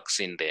to the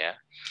vaccine there?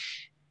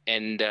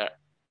 And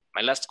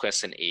my last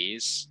question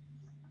is,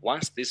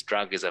 once this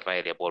drug is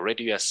available,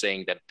 already you are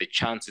saying that the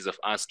chances of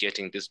us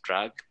getting this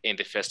drug in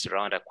the first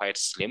round are quite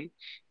slim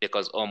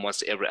because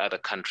almost every other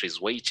country is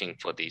waiting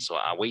for this or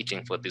are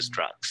waiting for these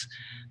drugs.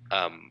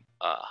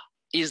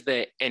 Is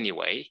there any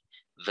way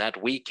that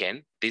we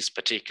can, this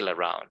particular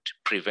round,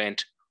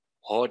 prevent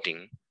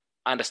hoarding,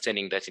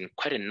 understanding that in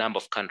quite a number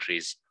of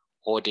countries,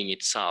 hoarding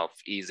itself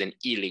is an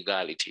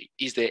illegality?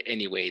 Is there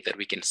any way that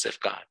we can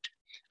safeguard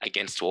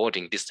against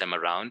hoarding this time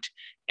around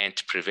and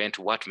to prevent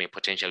what may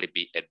potentially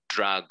be a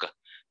drug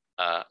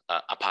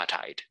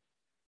apartheid?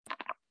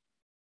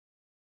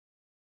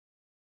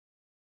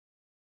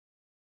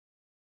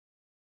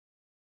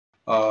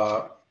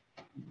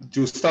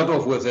 To start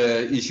off with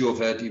the issue of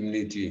herd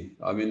immunity,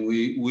 I mean,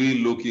 we're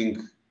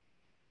looking,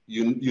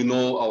 you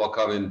know our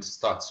current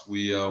stats.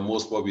 We are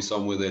most probably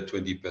somewhere there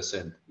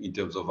 20% in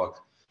terms of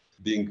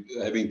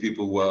having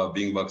people who are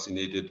being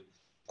vaccinated,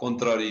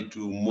 contrary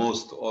to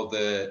most of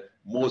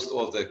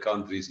the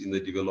countries in the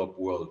developed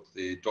world.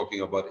 They're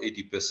talking about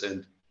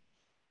 80%.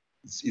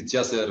 It's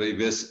just a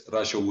reverse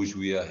ratio which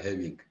we are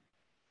having.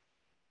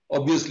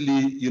 Obviously,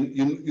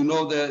 you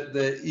know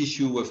the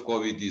issue with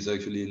COVID is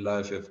actually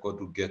life have got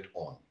to get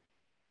on.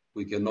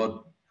 We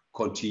cannot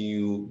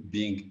continue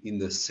being in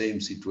the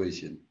same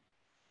situation.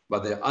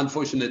 But the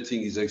unfortunate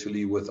thing is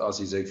actually with us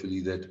is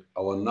actually that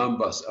our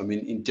numbers, I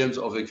mean, in terms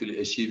of actually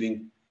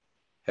achieving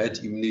herd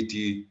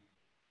immunity,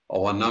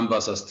 our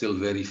numbers are still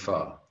very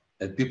far.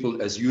 And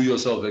people, as you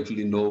yourself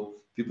actually know,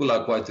 people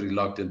are quite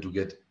reluctant to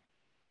get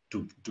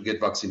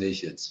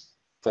vaccinations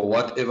for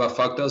whatever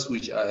factors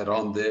which are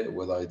around there,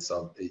 whether it's,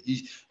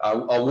 I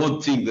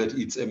won't think that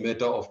it's a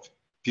matter of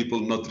people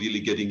not really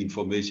getting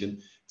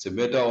information. It's a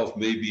matter of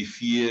maybe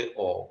fear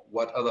or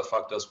what other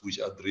factors which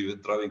are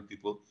driving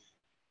people,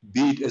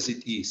 be it as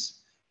it is.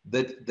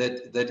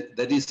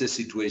 That is the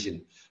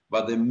situation.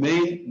 But the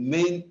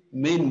main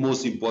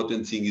most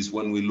important thing is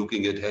when we're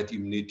looking at herd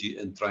immunity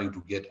and trying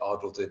to get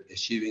out of that,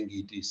 achieving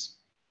it is,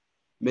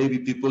 maybe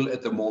people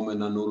at the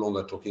moment are no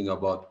longer talking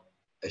about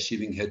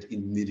achieving herd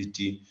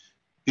immunity.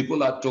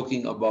 People are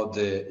talking about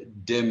the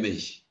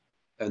damage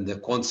and the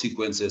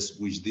consequences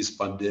which this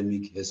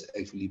pandemic has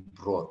actually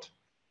brought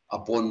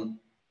upon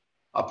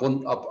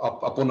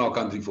our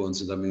country, for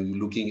instance. I mean,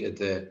 looking at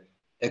the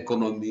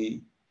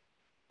economy,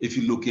 if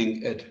you're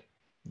looking at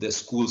the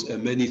schools,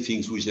 and many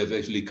things which have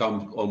actually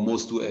come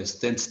almost to a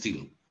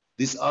standstill.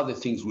 These are the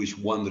things which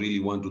one really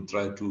want to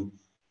try to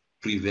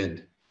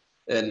prevent.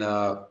 And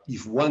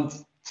if one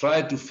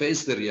try to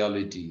face the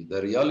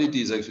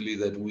reality is actually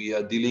that we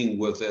are dealing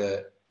with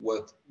a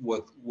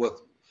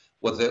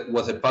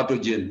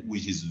pathogen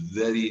which is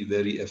very,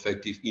 very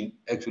effective in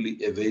actually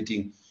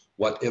evading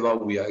whatever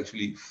we are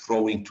actually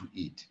throwing to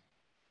it.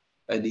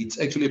 And it's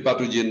actually a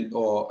pathogen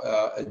or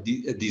a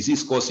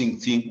disease-causing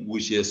thing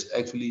which has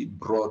actually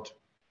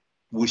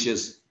which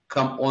has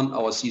come on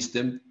our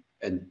system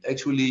and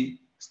actually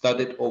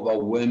started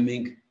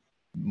overwhelming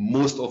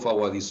most of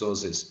our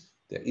resources,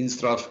 the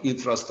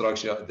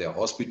infrastructure, the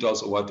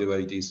hospitals, or whatever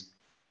it is.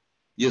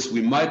 Yes,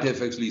 we might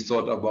have actually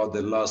thought about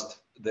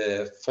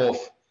the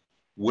fourth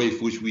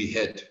wave which we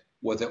had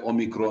with the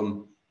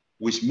Omicron,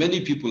 which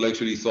many people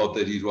actually thought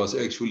that it was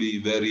actually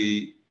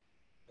very,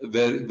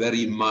 very,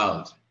 very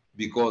mild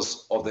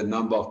because of the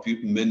number of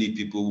people, many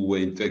people who were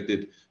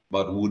infected,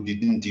 but who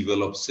didn't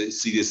develop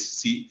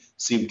serious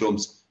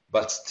symptoms.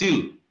 But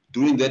still,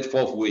 during that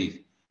fourth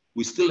wave,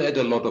 we still had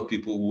a lot of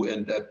people who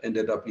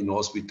ended up in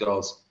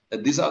hospitals.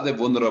 And these are the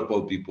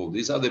vulnerable people.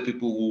 These are the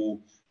people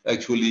who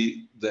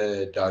actually,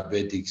 the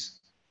diabetics.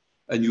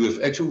 And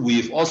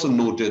we have also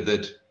noted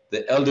that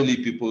the elderly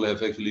people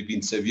have actually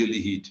been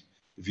severely hit.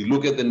 If you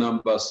look at the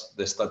numbers,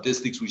 the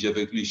statistics which are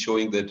actually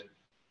showing that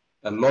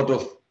a lot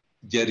of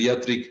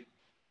geriatric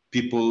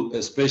people,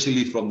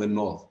 especially from the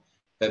north,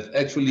 have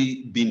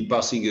actually been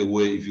passing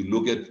away. If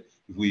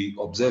we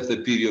observe the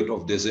period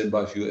of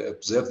December, if you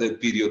observe the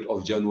period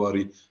of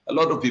January, a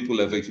lot of people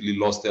have actually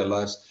lost their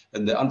lives.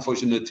 And the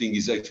unfortunate thing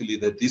is actually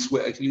that these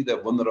were actually the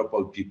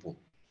vulnerable people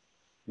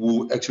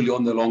who actually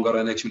on the longer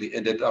run actually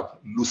ended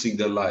up losing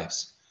their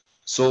lives.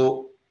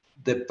 So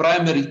the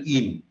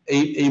primary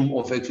aim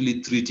of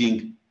actually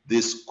treating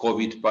this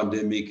COVID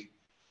pandemic,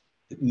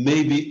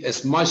 maybe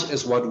as much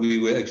as what we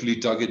were actually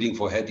targeting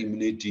for herd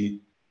immunity,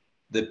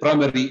 the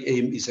primary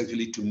aim is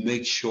actually to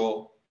make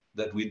sure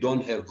that we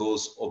don't have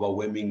those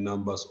overwhelming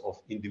numbers of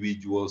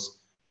individuals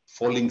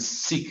falling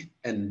sick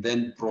and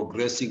then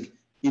progressing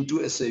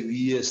into a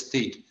severe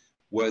state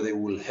where they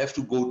will have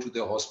to go to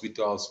the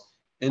hospitals,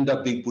 end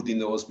up being put in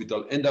the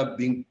hospital, end up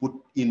being put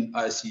in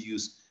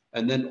ICUs,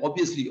 and then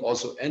obviously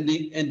also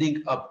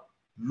ending up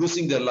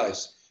losing their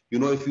lives. You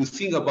know, if you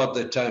think about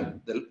the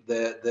time,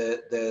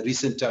 the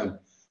recent time,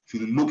 if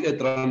you look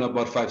at around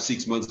about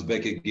 5-6 months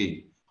back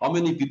again, how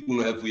many people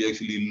have we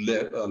actually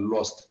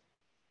lost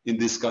in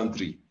this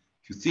country?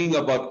 If you think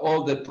about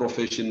all the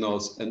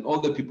professionals and all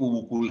the people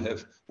who could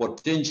have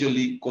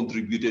potentially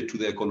contributed to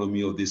the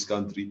economy of this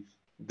country,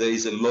 there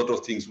is a lot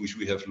of things which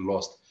we have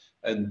lost.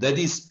 And that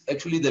is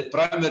actually the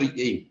primary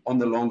aim on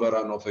the longer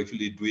run of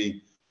actually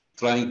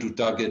trying to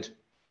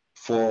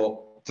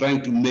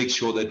make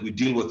sure that we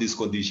deal with this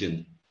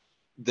condition.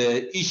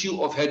 The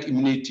issue of herd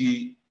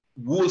immunity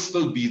will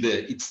still be there.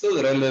 It's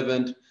still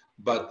relevant,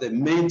 but the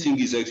main thing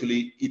is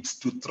actually it's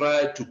to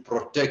try to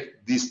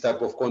protect these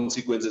type of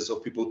consequences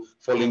of people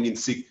falling in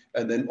sick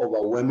and then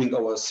overwhelming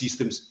our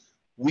systems.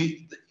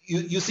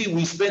 You see,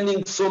 we're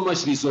spending so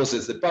much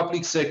resources. The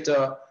public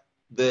sector,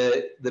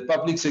 the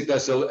public sector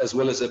as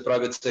well as the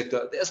private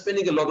sector, they're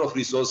spending a lot of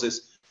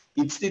resources.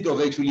 Instead of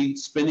actually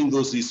spending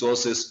those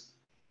resources,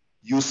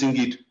 using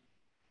it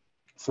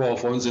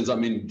for instance, I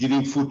mean,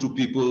 giving food to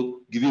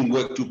people, giving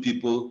work to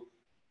people,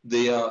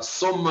 they are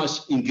so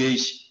much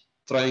engaged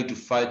trying to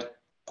fight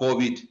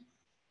COVID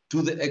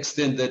to the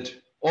extent that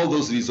all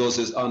those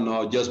resources are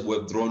now just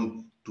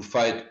withdrawn to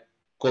fight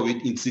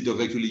COVID instead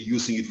of actually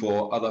using it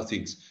for other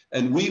things.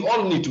 And we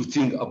all need to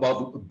think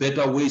about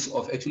better ways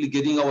of actually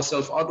getting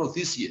ourselves out of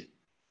this year.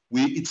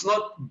 It's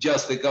not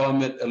just the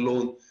government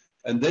alone,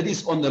 and that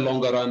is on the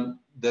longer run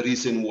the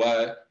reason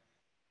why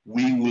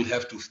we will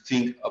have to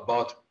think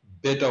about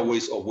better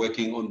ways of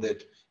working on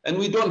that. And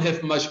we don't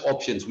have much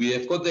options. We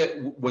have got that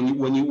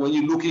when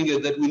you're looking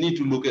at that, we need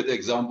to look at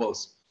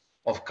examples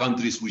of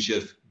countries which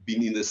have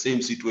been in the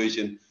same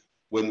situation.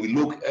 When we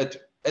look at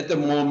the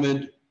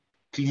moment,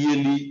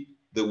 clearly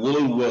the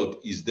whole world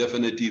is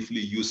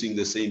definitively using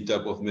the same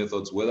type of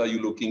methods, whether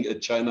you're looking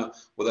at China,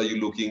 whether you're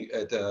looking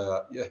at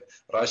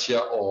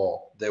Russia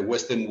or the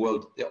Western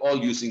world, they're all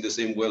using the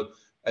same well,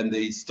 and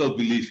they still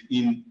believe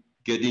in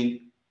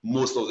getting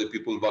most of the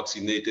people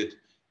vaccinated.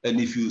 And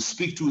if you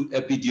speak to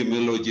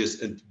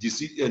epidemiologists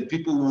and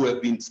people who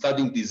have been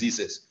studying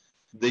diseases,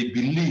 they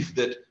believe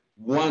that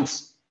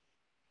once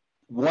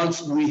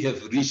we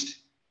have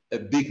reached a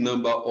big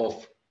number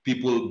of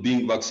people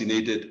being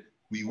vaccinated,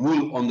 we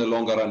will, on the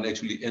longer run,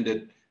 actually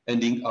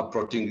ending up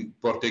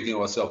protecting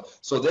ourselves.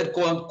 So that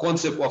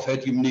concept of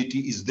herd immunity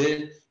is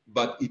there,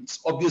 but it's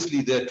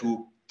obviously there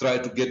to try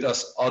to get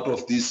us out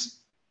of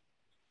this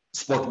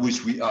spot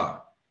which we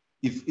are.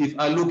 If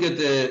I look at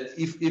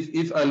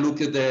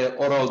the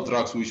oral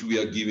drugs which we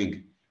are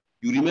giving,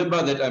 you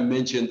remember that I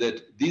mentioned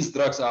that these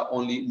drugs are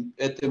only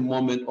at the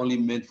moment only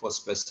meant for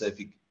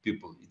specific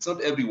people. It's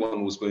not everyone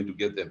who's going to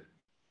get them.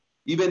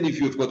 Even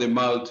if you've got a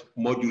mild,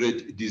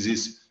 moderate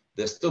disease,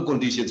 there's still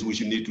conditions which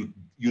you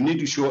need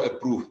to show a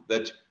proof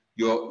that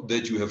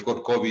that you have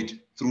got COVID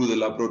through the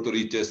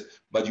laboratory test,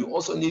 but you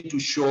also need to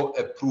show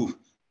a proof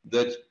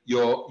that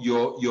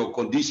your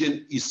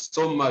condition is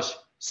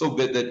so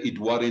bad that it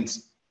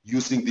warrants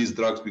using these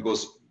drugs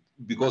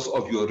because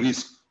of your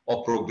risk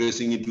of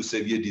progressing into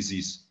severe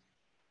disease.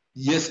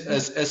 Yes,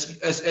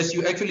 as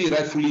you actually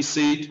rightfully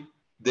said,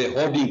 the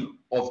hoarding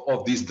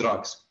of these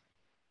drugs.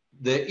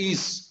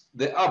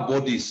 There are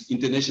bodies,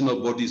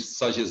 international bodies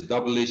such as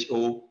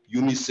WHO,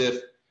 UNICEF,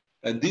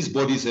 and these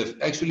bodies have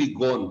actually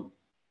gone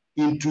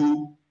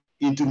into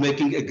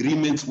making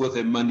agreements with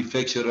the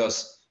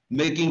manufacturers,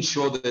 making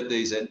sure that there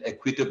is an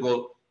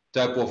equitable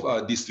type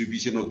of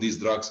distribution of these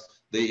drugs.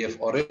 They have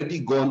already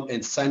gone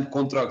and signed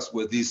contracts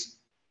with these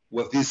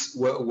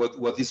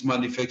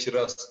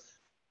manufacturers,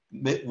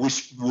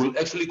 which will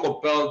actually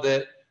compel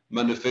the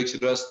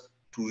manufacturers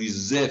to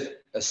reserve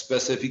a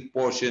specific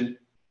portion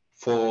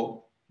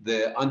for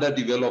the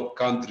underdeveloped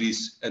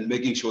countries and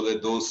making sure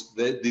that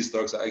these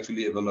drugs are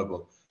actually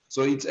available.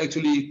 So it's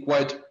actually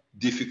quite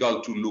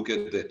difficult to look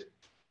at that.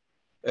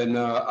 And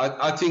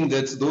I think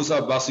that those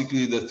are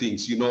basically the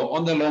things,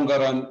 on the longer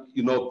run,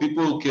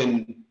 people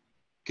can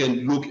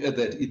look at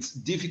that. It's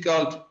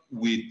difficult.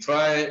 We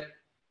try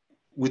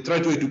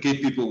to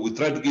educate people. We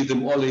try to give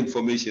them all the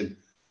information.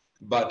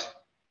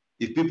 But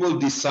if people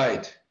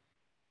decide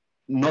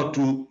not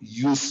to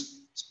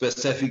use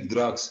specific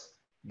drugs,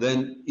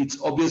 then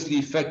it's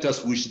obviously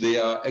factors which they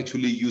are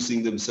actually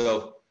using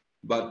themselves.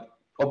 But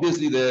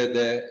obviously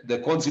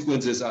the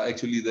consequences are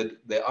actually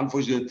that the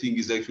unfortunate thing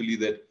is actually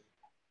that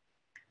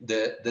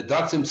the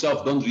drugs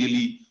themselves don't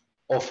really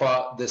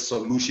offer the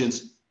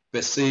solutions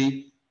per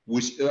se,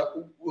 which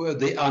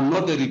they are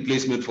not a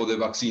replacement for the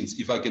vaccines,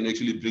 if I can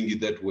actually bring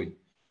it that way.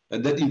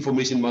 And that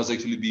information must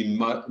actually be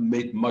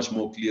made much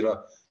more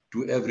clearer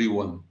to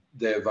everyone.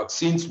 The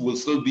vaccines will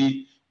still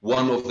be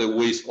one of the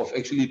ways of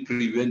actually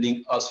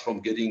preventing us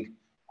from getting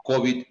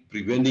COVID,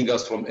 preventing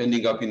us from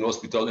ending up in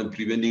hospital, and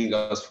preventing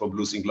us from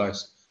losing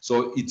lives.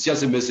 So it's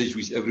just a message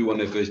which everyone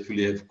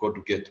actually have got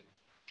to get.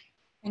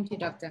 Thank you,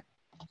 Doctor.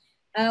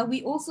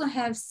 We also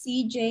have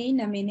CJ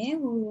Namene,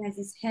 who has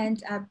his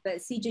hand up.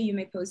 CJ, you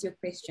may pose your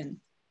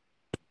question.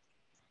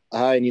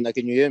 Hi, Nina,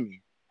 can you hear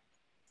me?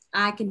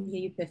 I can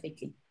hear you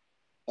perfectly.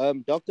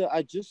 Doctor,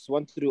 I just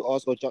wanted to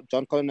ask,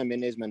 John Colin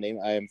Namene is my name.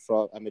 I'm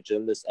a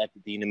journalist at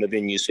the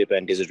Namibian newspaper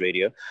and Desert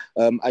Radio.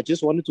 I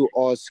just wanted to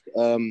ask,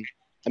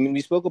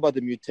 we spoke about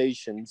the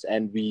mutations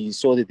and we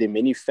saw that there are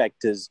many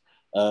factors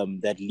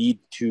that lead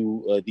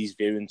to these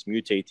variants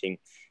mutating.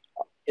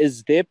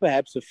 Is there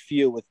perhaps a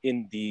fear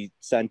within the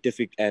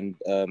scientific and,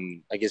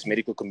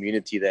 medical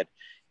community that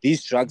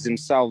these drugs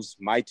themselves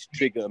might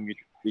trigger a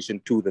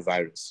mutation to the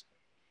virus?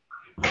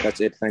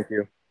 That's it. Thank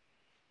you.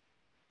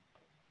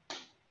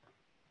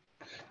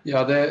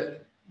 Yeah,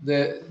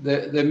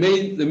 the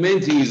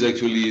main thing is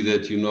actually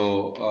that,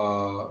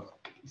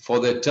 for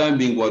the time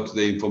being, what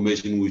the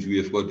information which we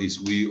have got is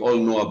we all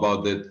know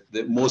about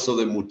that most of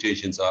the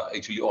mutations are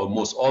actually,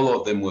 almost all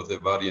of them with the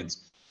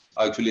variants,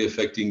 are actually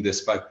affecting the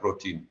spike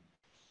protein.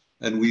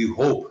 And we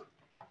hope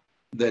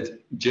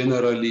that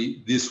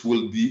generally this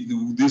will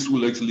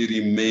actually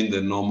remain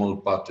the normal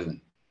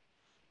pattern.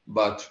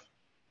 But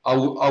I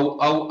will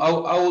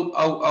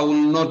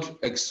not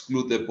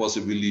exclude the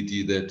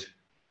possibility that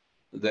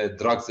the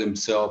drugs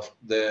themselves,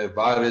 the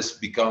virus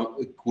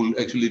could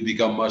actually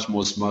become much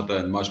more smarter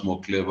and much more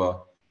clever,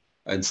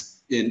 and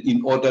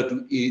in order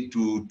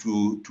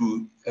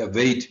to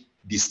evade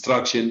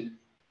destruction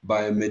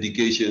by a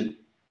medication,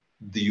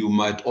 you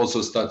might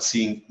also start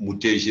seeing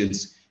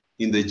mutations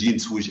in the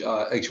genes which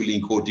are actually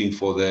encoding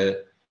for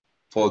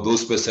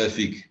those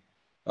specific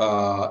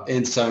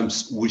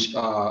enzymes which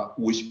are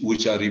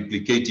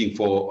replicating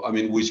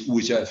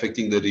which are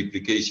affecting the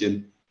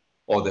replication,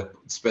 or the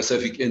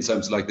specific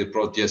enzymes like the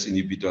protease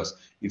inhibitors.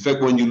 In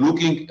fact, when you're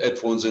looking at,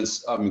 for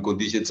instance,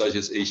 conditions such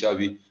as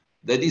HIV,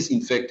 that is,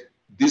 in fact,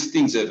 these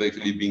things have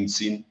actually been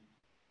seen.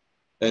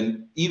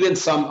 And even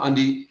some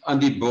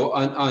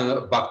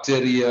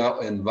bacteria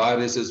and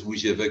viruses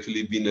which have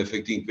actually been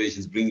affecting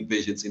patients, bringing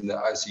patients in the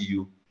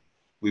ICU.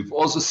 We've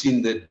also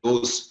seen that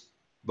those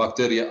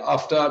bacteria,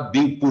 after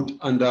being put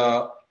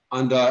under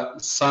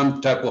some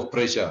type of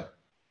pressure,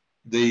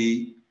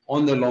 they,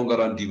 on the longer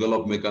run,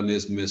 develop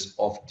mechanisms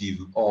of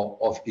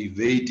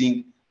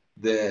evading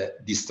the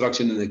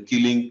destruction and the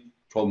killing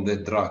from the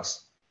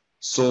drugs.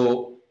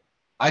 So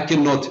I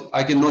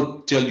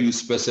cannot tell you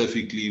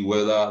specifically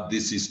whether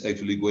this is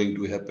actually going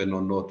to happen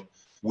or not.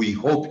 We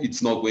hope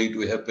it's not going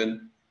to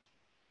happen,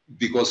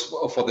 because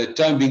for the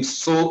time being,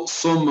 so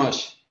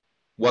much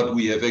what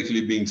we have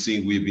actually been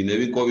seeing, we've been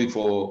having COVID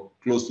for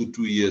close to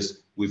 2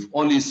 years. We've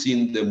only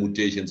seen the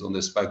mutations on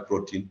the spike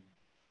protein.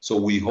 So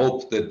we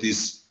hope that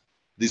these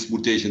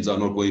mutations are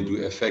not going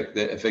to affect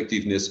the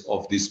effectiveness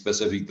of these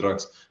specific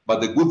drugs.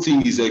 But the good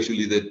thing is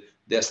actually that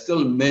there are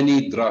still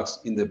many drugs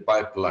in the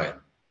pipeline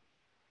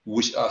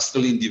which are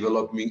still in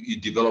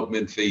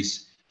development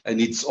phase.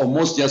 And it's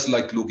almost just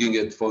like looking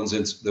at, for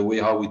instance, the way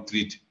how we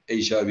treat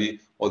HIV,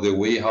 or the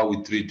way how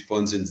we treat, for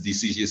instance,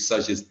 diseases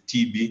such as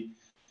TB,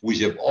 which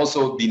have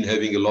also been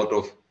having a lot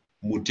of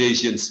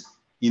mutations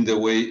in the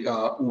way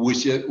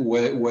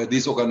where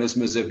these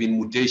organisms have been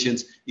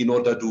mutations in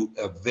order to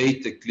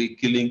evade the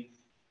killing.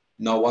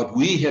 Now, what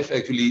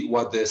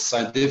the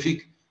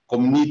scientific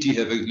community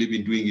have actually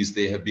been doing is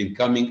they have been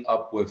coming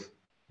up with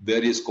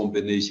various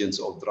combinations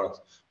of drugs.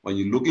 When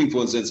you're looking,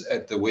 for instance,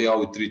 at the way how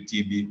we treat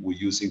TB, we're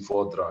using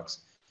 4 drugs,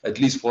 at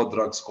least 4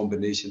 drugs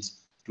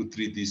combinations to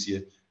treat this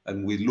year.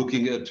 And we're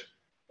looking at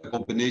a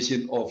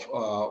combination of,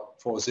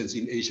 for instance,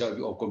 in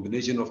HIV, or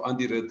combination of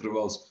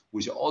antiretrovirals,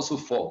 which are also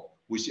 4,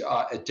 which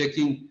are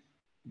attacking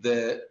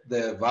the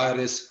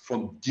virus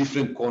from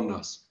different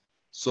corners.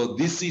 So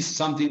this is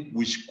something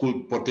which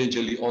could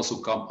potentially also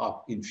come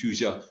up in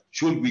future,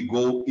 should we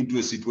go into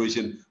a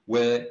situation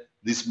where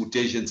these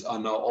mutations are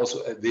now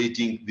also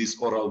evading these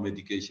oral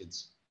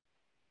medications.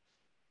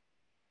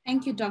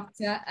 Thank you,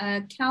 Doctor.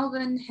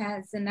 Calvin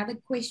has another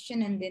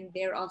question, and then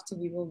thereafter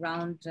we will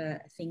round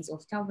things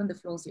off. Calvin, the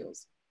floor is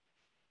yours.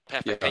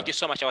 Perfect. Yeah. Thank you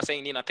so much. I was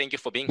saying, Nina, thank you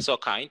for being so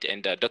kind.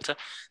 And Doctor,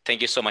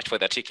 thank you so much for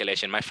the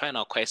articulation. My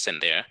final question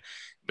there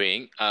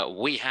being,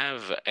 we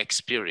have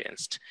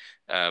experienced,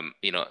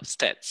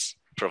 states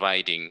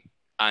providing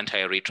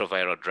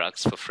antiretroviral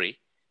drugs for free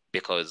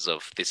because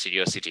of the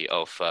seriously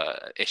of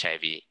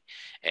HIV.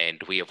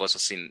 And we have also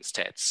seen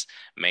states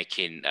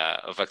making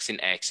vaccine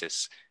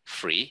access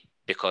free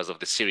because of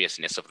the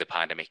seriousness of the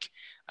pandemic.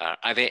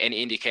 Are there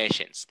any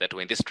indications that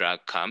when this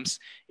drug comes,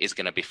 it's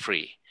going to be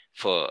free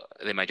for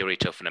the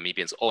majority of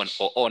Namibians or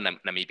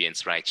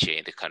Namibians right here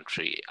in the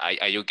country?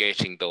 Are you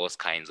getting those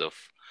kinds of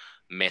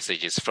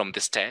messages from the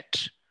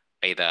state,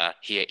 either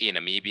here in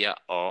Namibia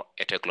or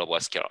at a global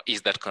scale?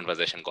 Is that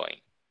conversation going?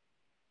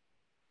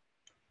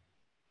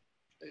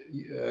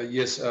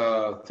 Yes,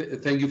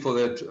 thank you for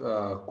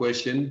that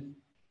question.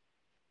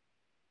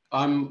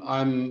 I'm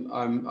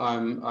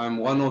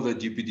one of the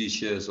deputy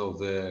chairs of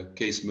the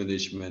case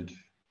management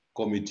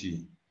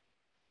committee,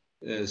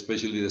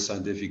 especially the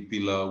scientific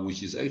pillar,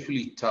 which is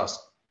actually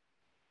tasked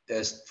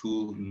as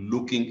to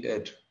looking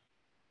at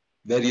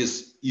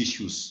various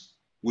issues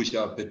which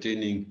are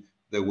pertaining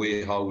the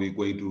way how we're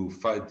going to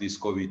fight this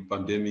COVID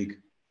pandemic.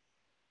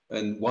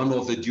 And one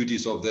of the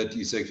duties of that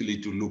is actually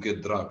to look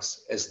at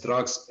drugs. As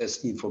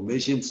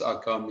informations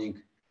are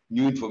coming,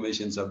 new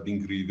informations are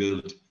being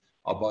revealed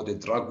about a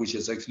drug which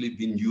has actually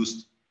been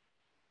used,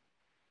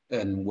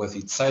 and with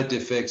its side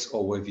effects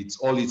or with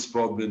all its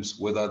problems,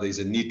 whether there's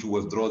a need to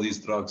withdraw these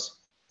drugs,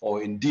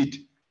 or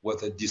indeed with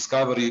the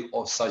discovery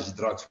of such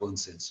drugs, for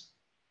instance,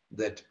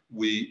 that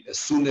as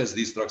soon as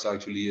these drugs are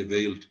actually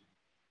availed,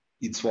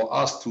 it's for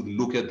us to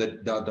look at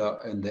that data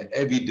and the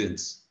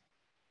evidence.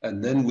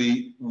 And then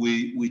we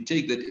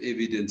take that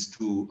evidence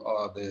to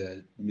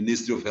the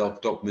Ministry of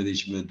Health top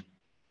management.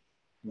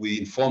 We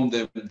inform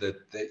them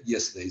that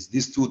yes, there's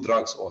these 2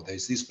 drugs, or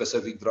there's this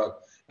specific drug,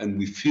 and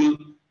we feel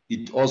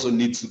it also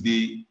needs to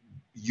be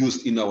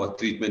used in our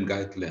treatment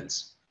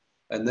guidelines.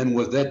 And then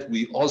with that,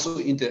 we also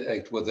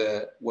interact with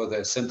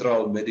the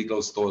central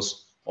medical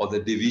stores, or the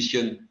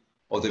division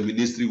of the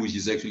ministry, which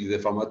is actually the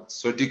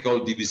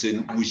pharmaceutical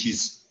division, which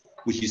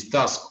is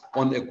tasked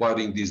on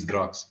acquiring these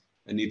drugs.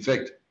 And in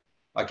fact,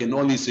 I can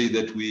only say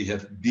that we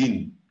have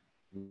been,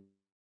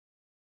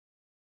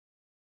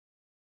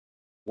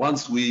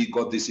 once we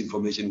got this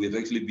information, we've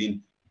actually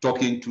been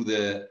talking to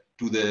the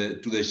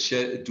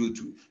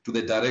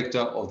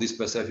director of this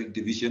specific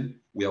division.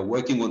 We are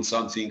working on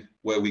something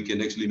where we can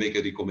actually make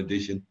a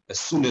recommendation as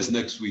soon as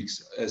next week.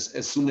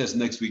 As soon as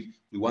next week,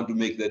 we want to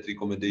make that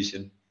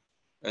recommendation.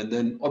 And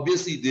then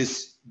obviously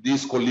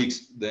these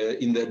colleagues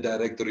in the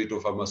Directorate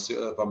of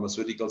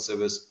Pharmaceutical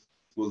Service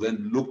will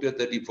then look at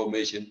that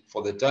information.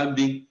 For the time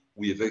being,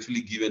 we have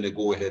actually given a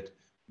go-ahead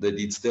that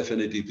it's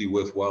definitely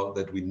worthwhile,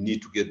 that we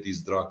need to get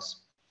these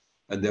drugs.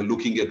 And they're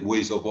looking at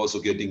ways of also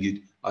getting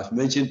it. I've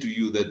mentioned to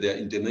you that there are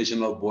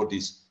international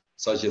bodies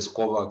such as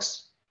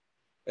COVAX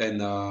and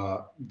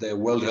the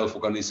World Health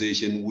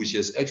Organization, which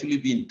has actually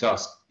been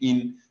tasked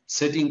in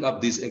setting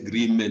up these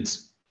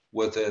agreements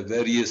with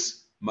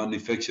various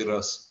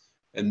manufacturers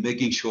and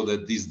making sure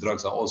that these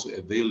drugs are also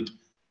availed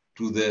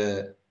to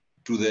the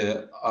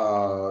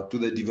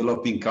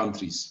developing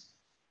countries.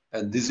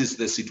 And this is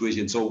the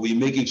situation. So we're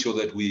making sure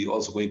that we're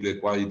also going to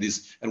acquire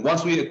this. And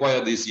once we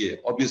acquire this year,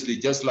 obviously,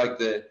 just like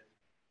the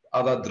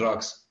other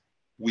drugs,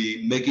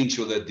 we're making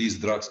sure that these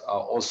drugs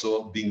are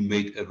also being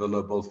made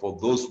available for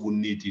those who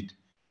need it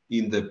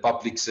in the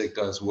public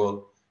sector as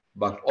well.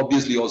 But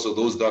obviously also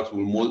those drugs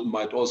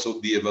might also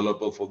be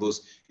available for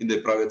those in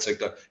the private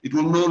sector. It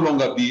will no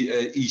longer be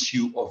an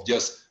issue of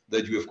just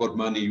that you have got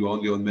money, you're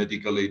only on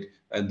medical aid,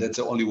 and that's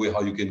the only way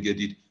how you can get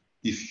it.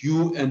 If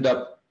you end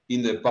up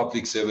in the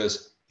public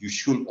service, you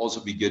should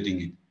also be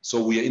getting it.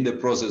 So we are in the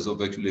process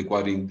of actually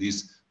acquiring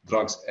these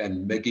drugs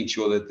and making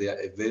sure that they are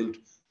availed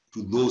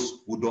to those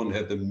who don't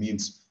have the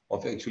means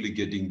of actually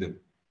getting them.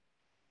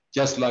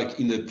 Just like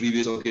in the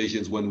previous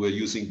occasions when we're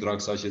using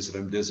drugs such as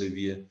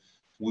remdesivir,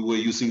 we were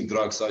using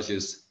drugs such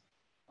as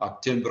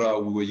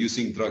Actembra, we were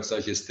using drugs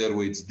such as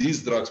steroids.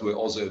 These drugs were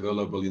also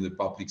available in the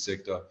public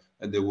sector,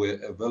 and they were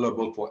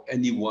available for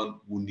anyone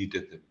who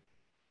needed them.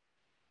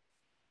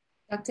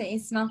 Dr.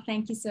 Ismail,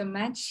 thank you so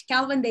much.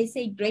 Calvin, they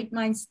say great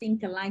minds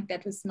think alike.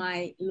 That was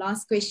my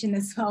last question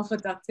as well for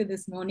Doctor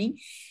this morning.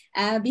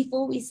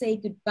 Before we say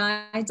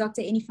goodbye,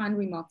 Doctor, any final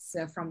remarks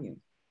from you?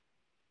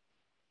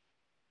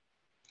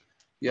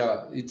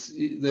 Yeah,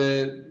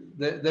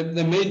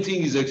 the main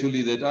thing is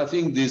actually that I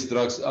think these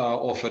drugs are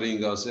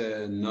offering us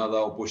another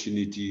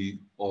opportunity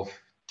of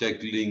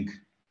tackling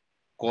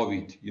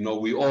COVID. You know,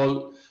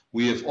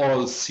 we have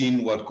all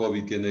seen what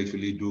COVID can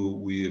actually do.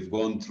 We have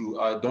gone through.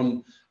 I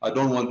don't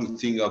want to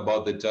think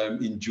about the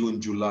time in June,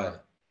 July,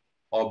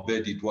 how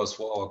bad it was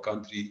for our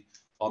country,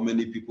 how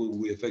many people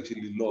we have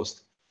actually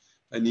lost.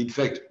 And in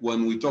fact,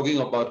 when we're talking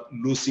about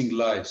losing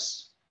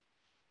lives,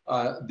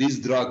 this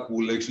drug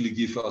will actually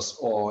give us,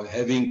 or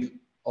having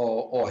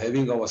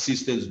our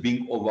systems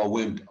being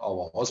overwhelmed,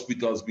 our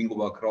hospitals being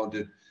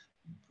overcrowded,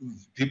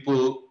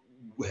 people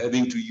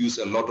having to use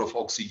a lot of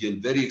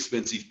oxygen, very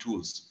expensive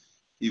tools.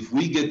 If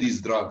we get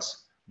these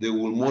drugs, they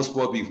will most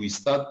probably, if we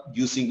start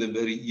using them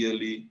very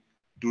early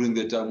during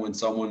the time when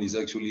someone is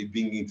actually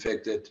being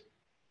infected,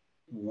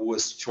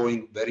 was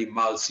showing very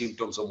mild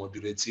symptoms or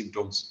moderate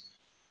symptoms.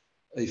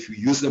 If you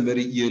use them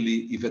very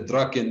early, if a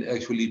drug can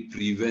actually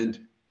prevent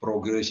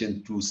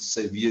progression to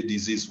severe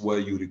disease where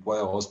you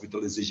require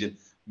hospitalization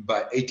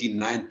by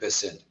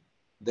 89%,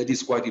 that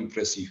is quite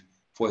impressive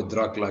for a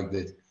drug like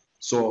that.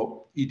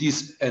 So it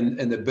is, and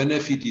the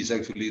benefit is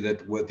actually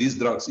that with these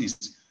drugs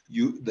is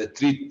you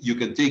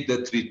can take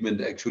that treatment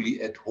actually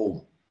at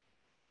home.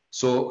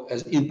 So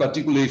as in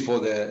particular for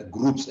the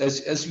groups,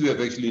 as you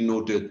have actually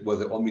noted with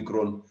the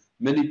Omicron,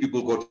 many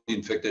people got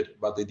infected,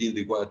 but they didn't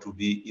require to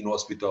be in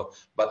hospital.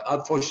 But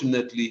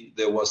unfortunately,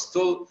 there was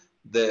still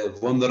the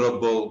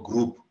vulnerable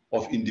group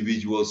of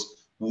individuals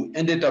who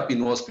ended up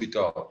in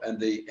hospital, and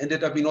they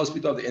ended up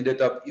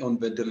on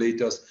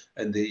ventilators,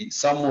 and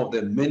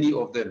many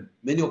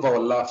of our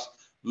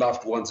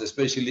loved ones,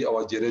 especially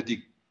our genetic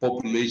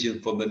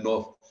population from the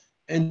north,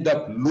 end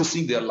up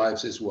losing their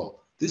lives as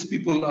well. These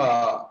people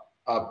are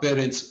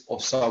parents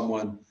of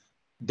someone.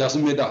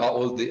 Doesn't matter how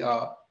old they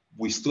are,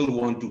 we still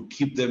want to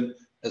keep them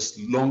as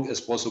long as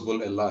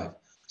possible alive.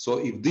 So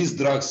if these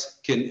drugs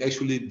can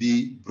actually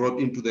be brought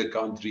into the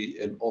country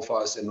and offer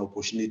us an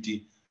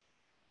opportunity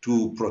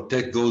to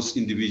protect those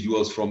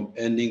individuals from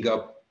ending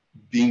up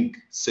being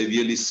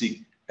severely sick,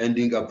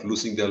 ending up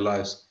losing their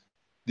lives,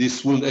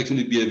 this will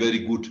actually be a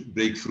very good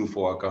breakthrough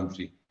for our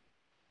country.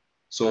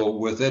 So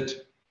with that,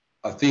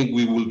 I think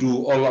we will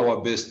do all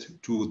our best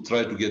to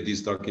try to get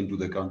this drug into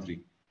the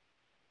country.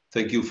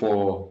 Thank you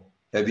for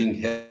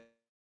having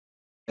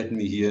had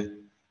me here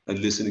and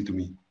listening to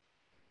me.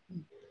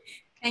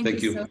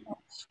 Thank you so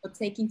much for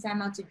taking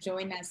time out to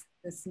join us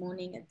this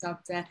morning,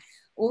 Doctor.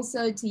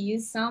 Also to you,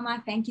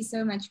 Salma, thank you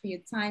so much for your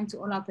time. To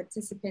all our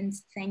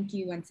participants, thank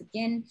you once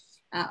again.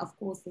 Of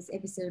course, this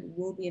episode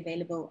will be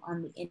available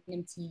on the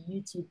NMT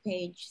YouTube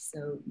page,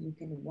 so you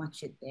can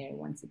watch it there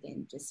once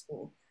again, just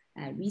for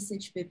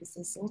research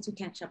purposes, or to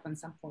catch up on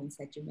some points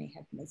that you may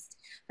have missed.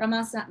 From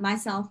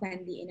myself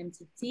and the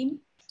NMT team,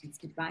 it's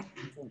goodbye.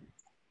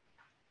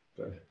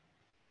 Bye.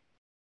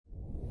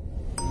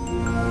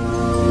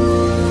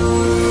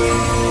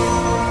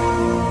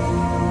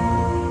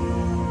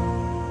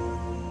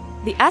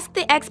 The Ask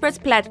the Experts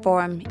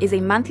platform is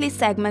a monthly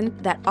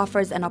segment that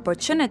offers an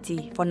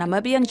opportunity for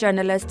Namibian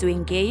journalists to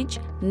engage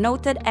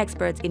noted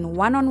experts in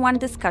one-on-one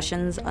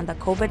discussions on the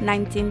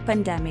COVID-19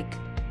 pandemic.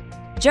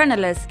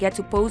 Journalists get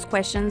to pose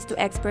questions to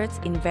experts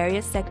in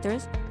various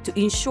sectors to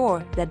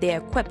ensure that they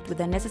are equipped with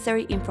the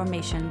necessary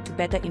information to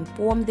better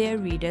inform their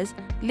readers,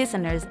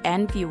 listeners,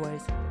 and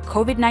viewers.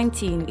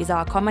 COVID-19 is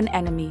our common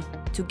enemy.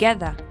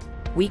 Together,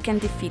 we can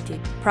defeat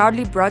it.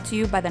 Proudly brought to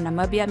you by the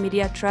Namibia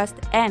Media Trust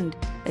and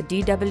the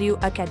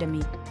DW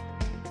Academy.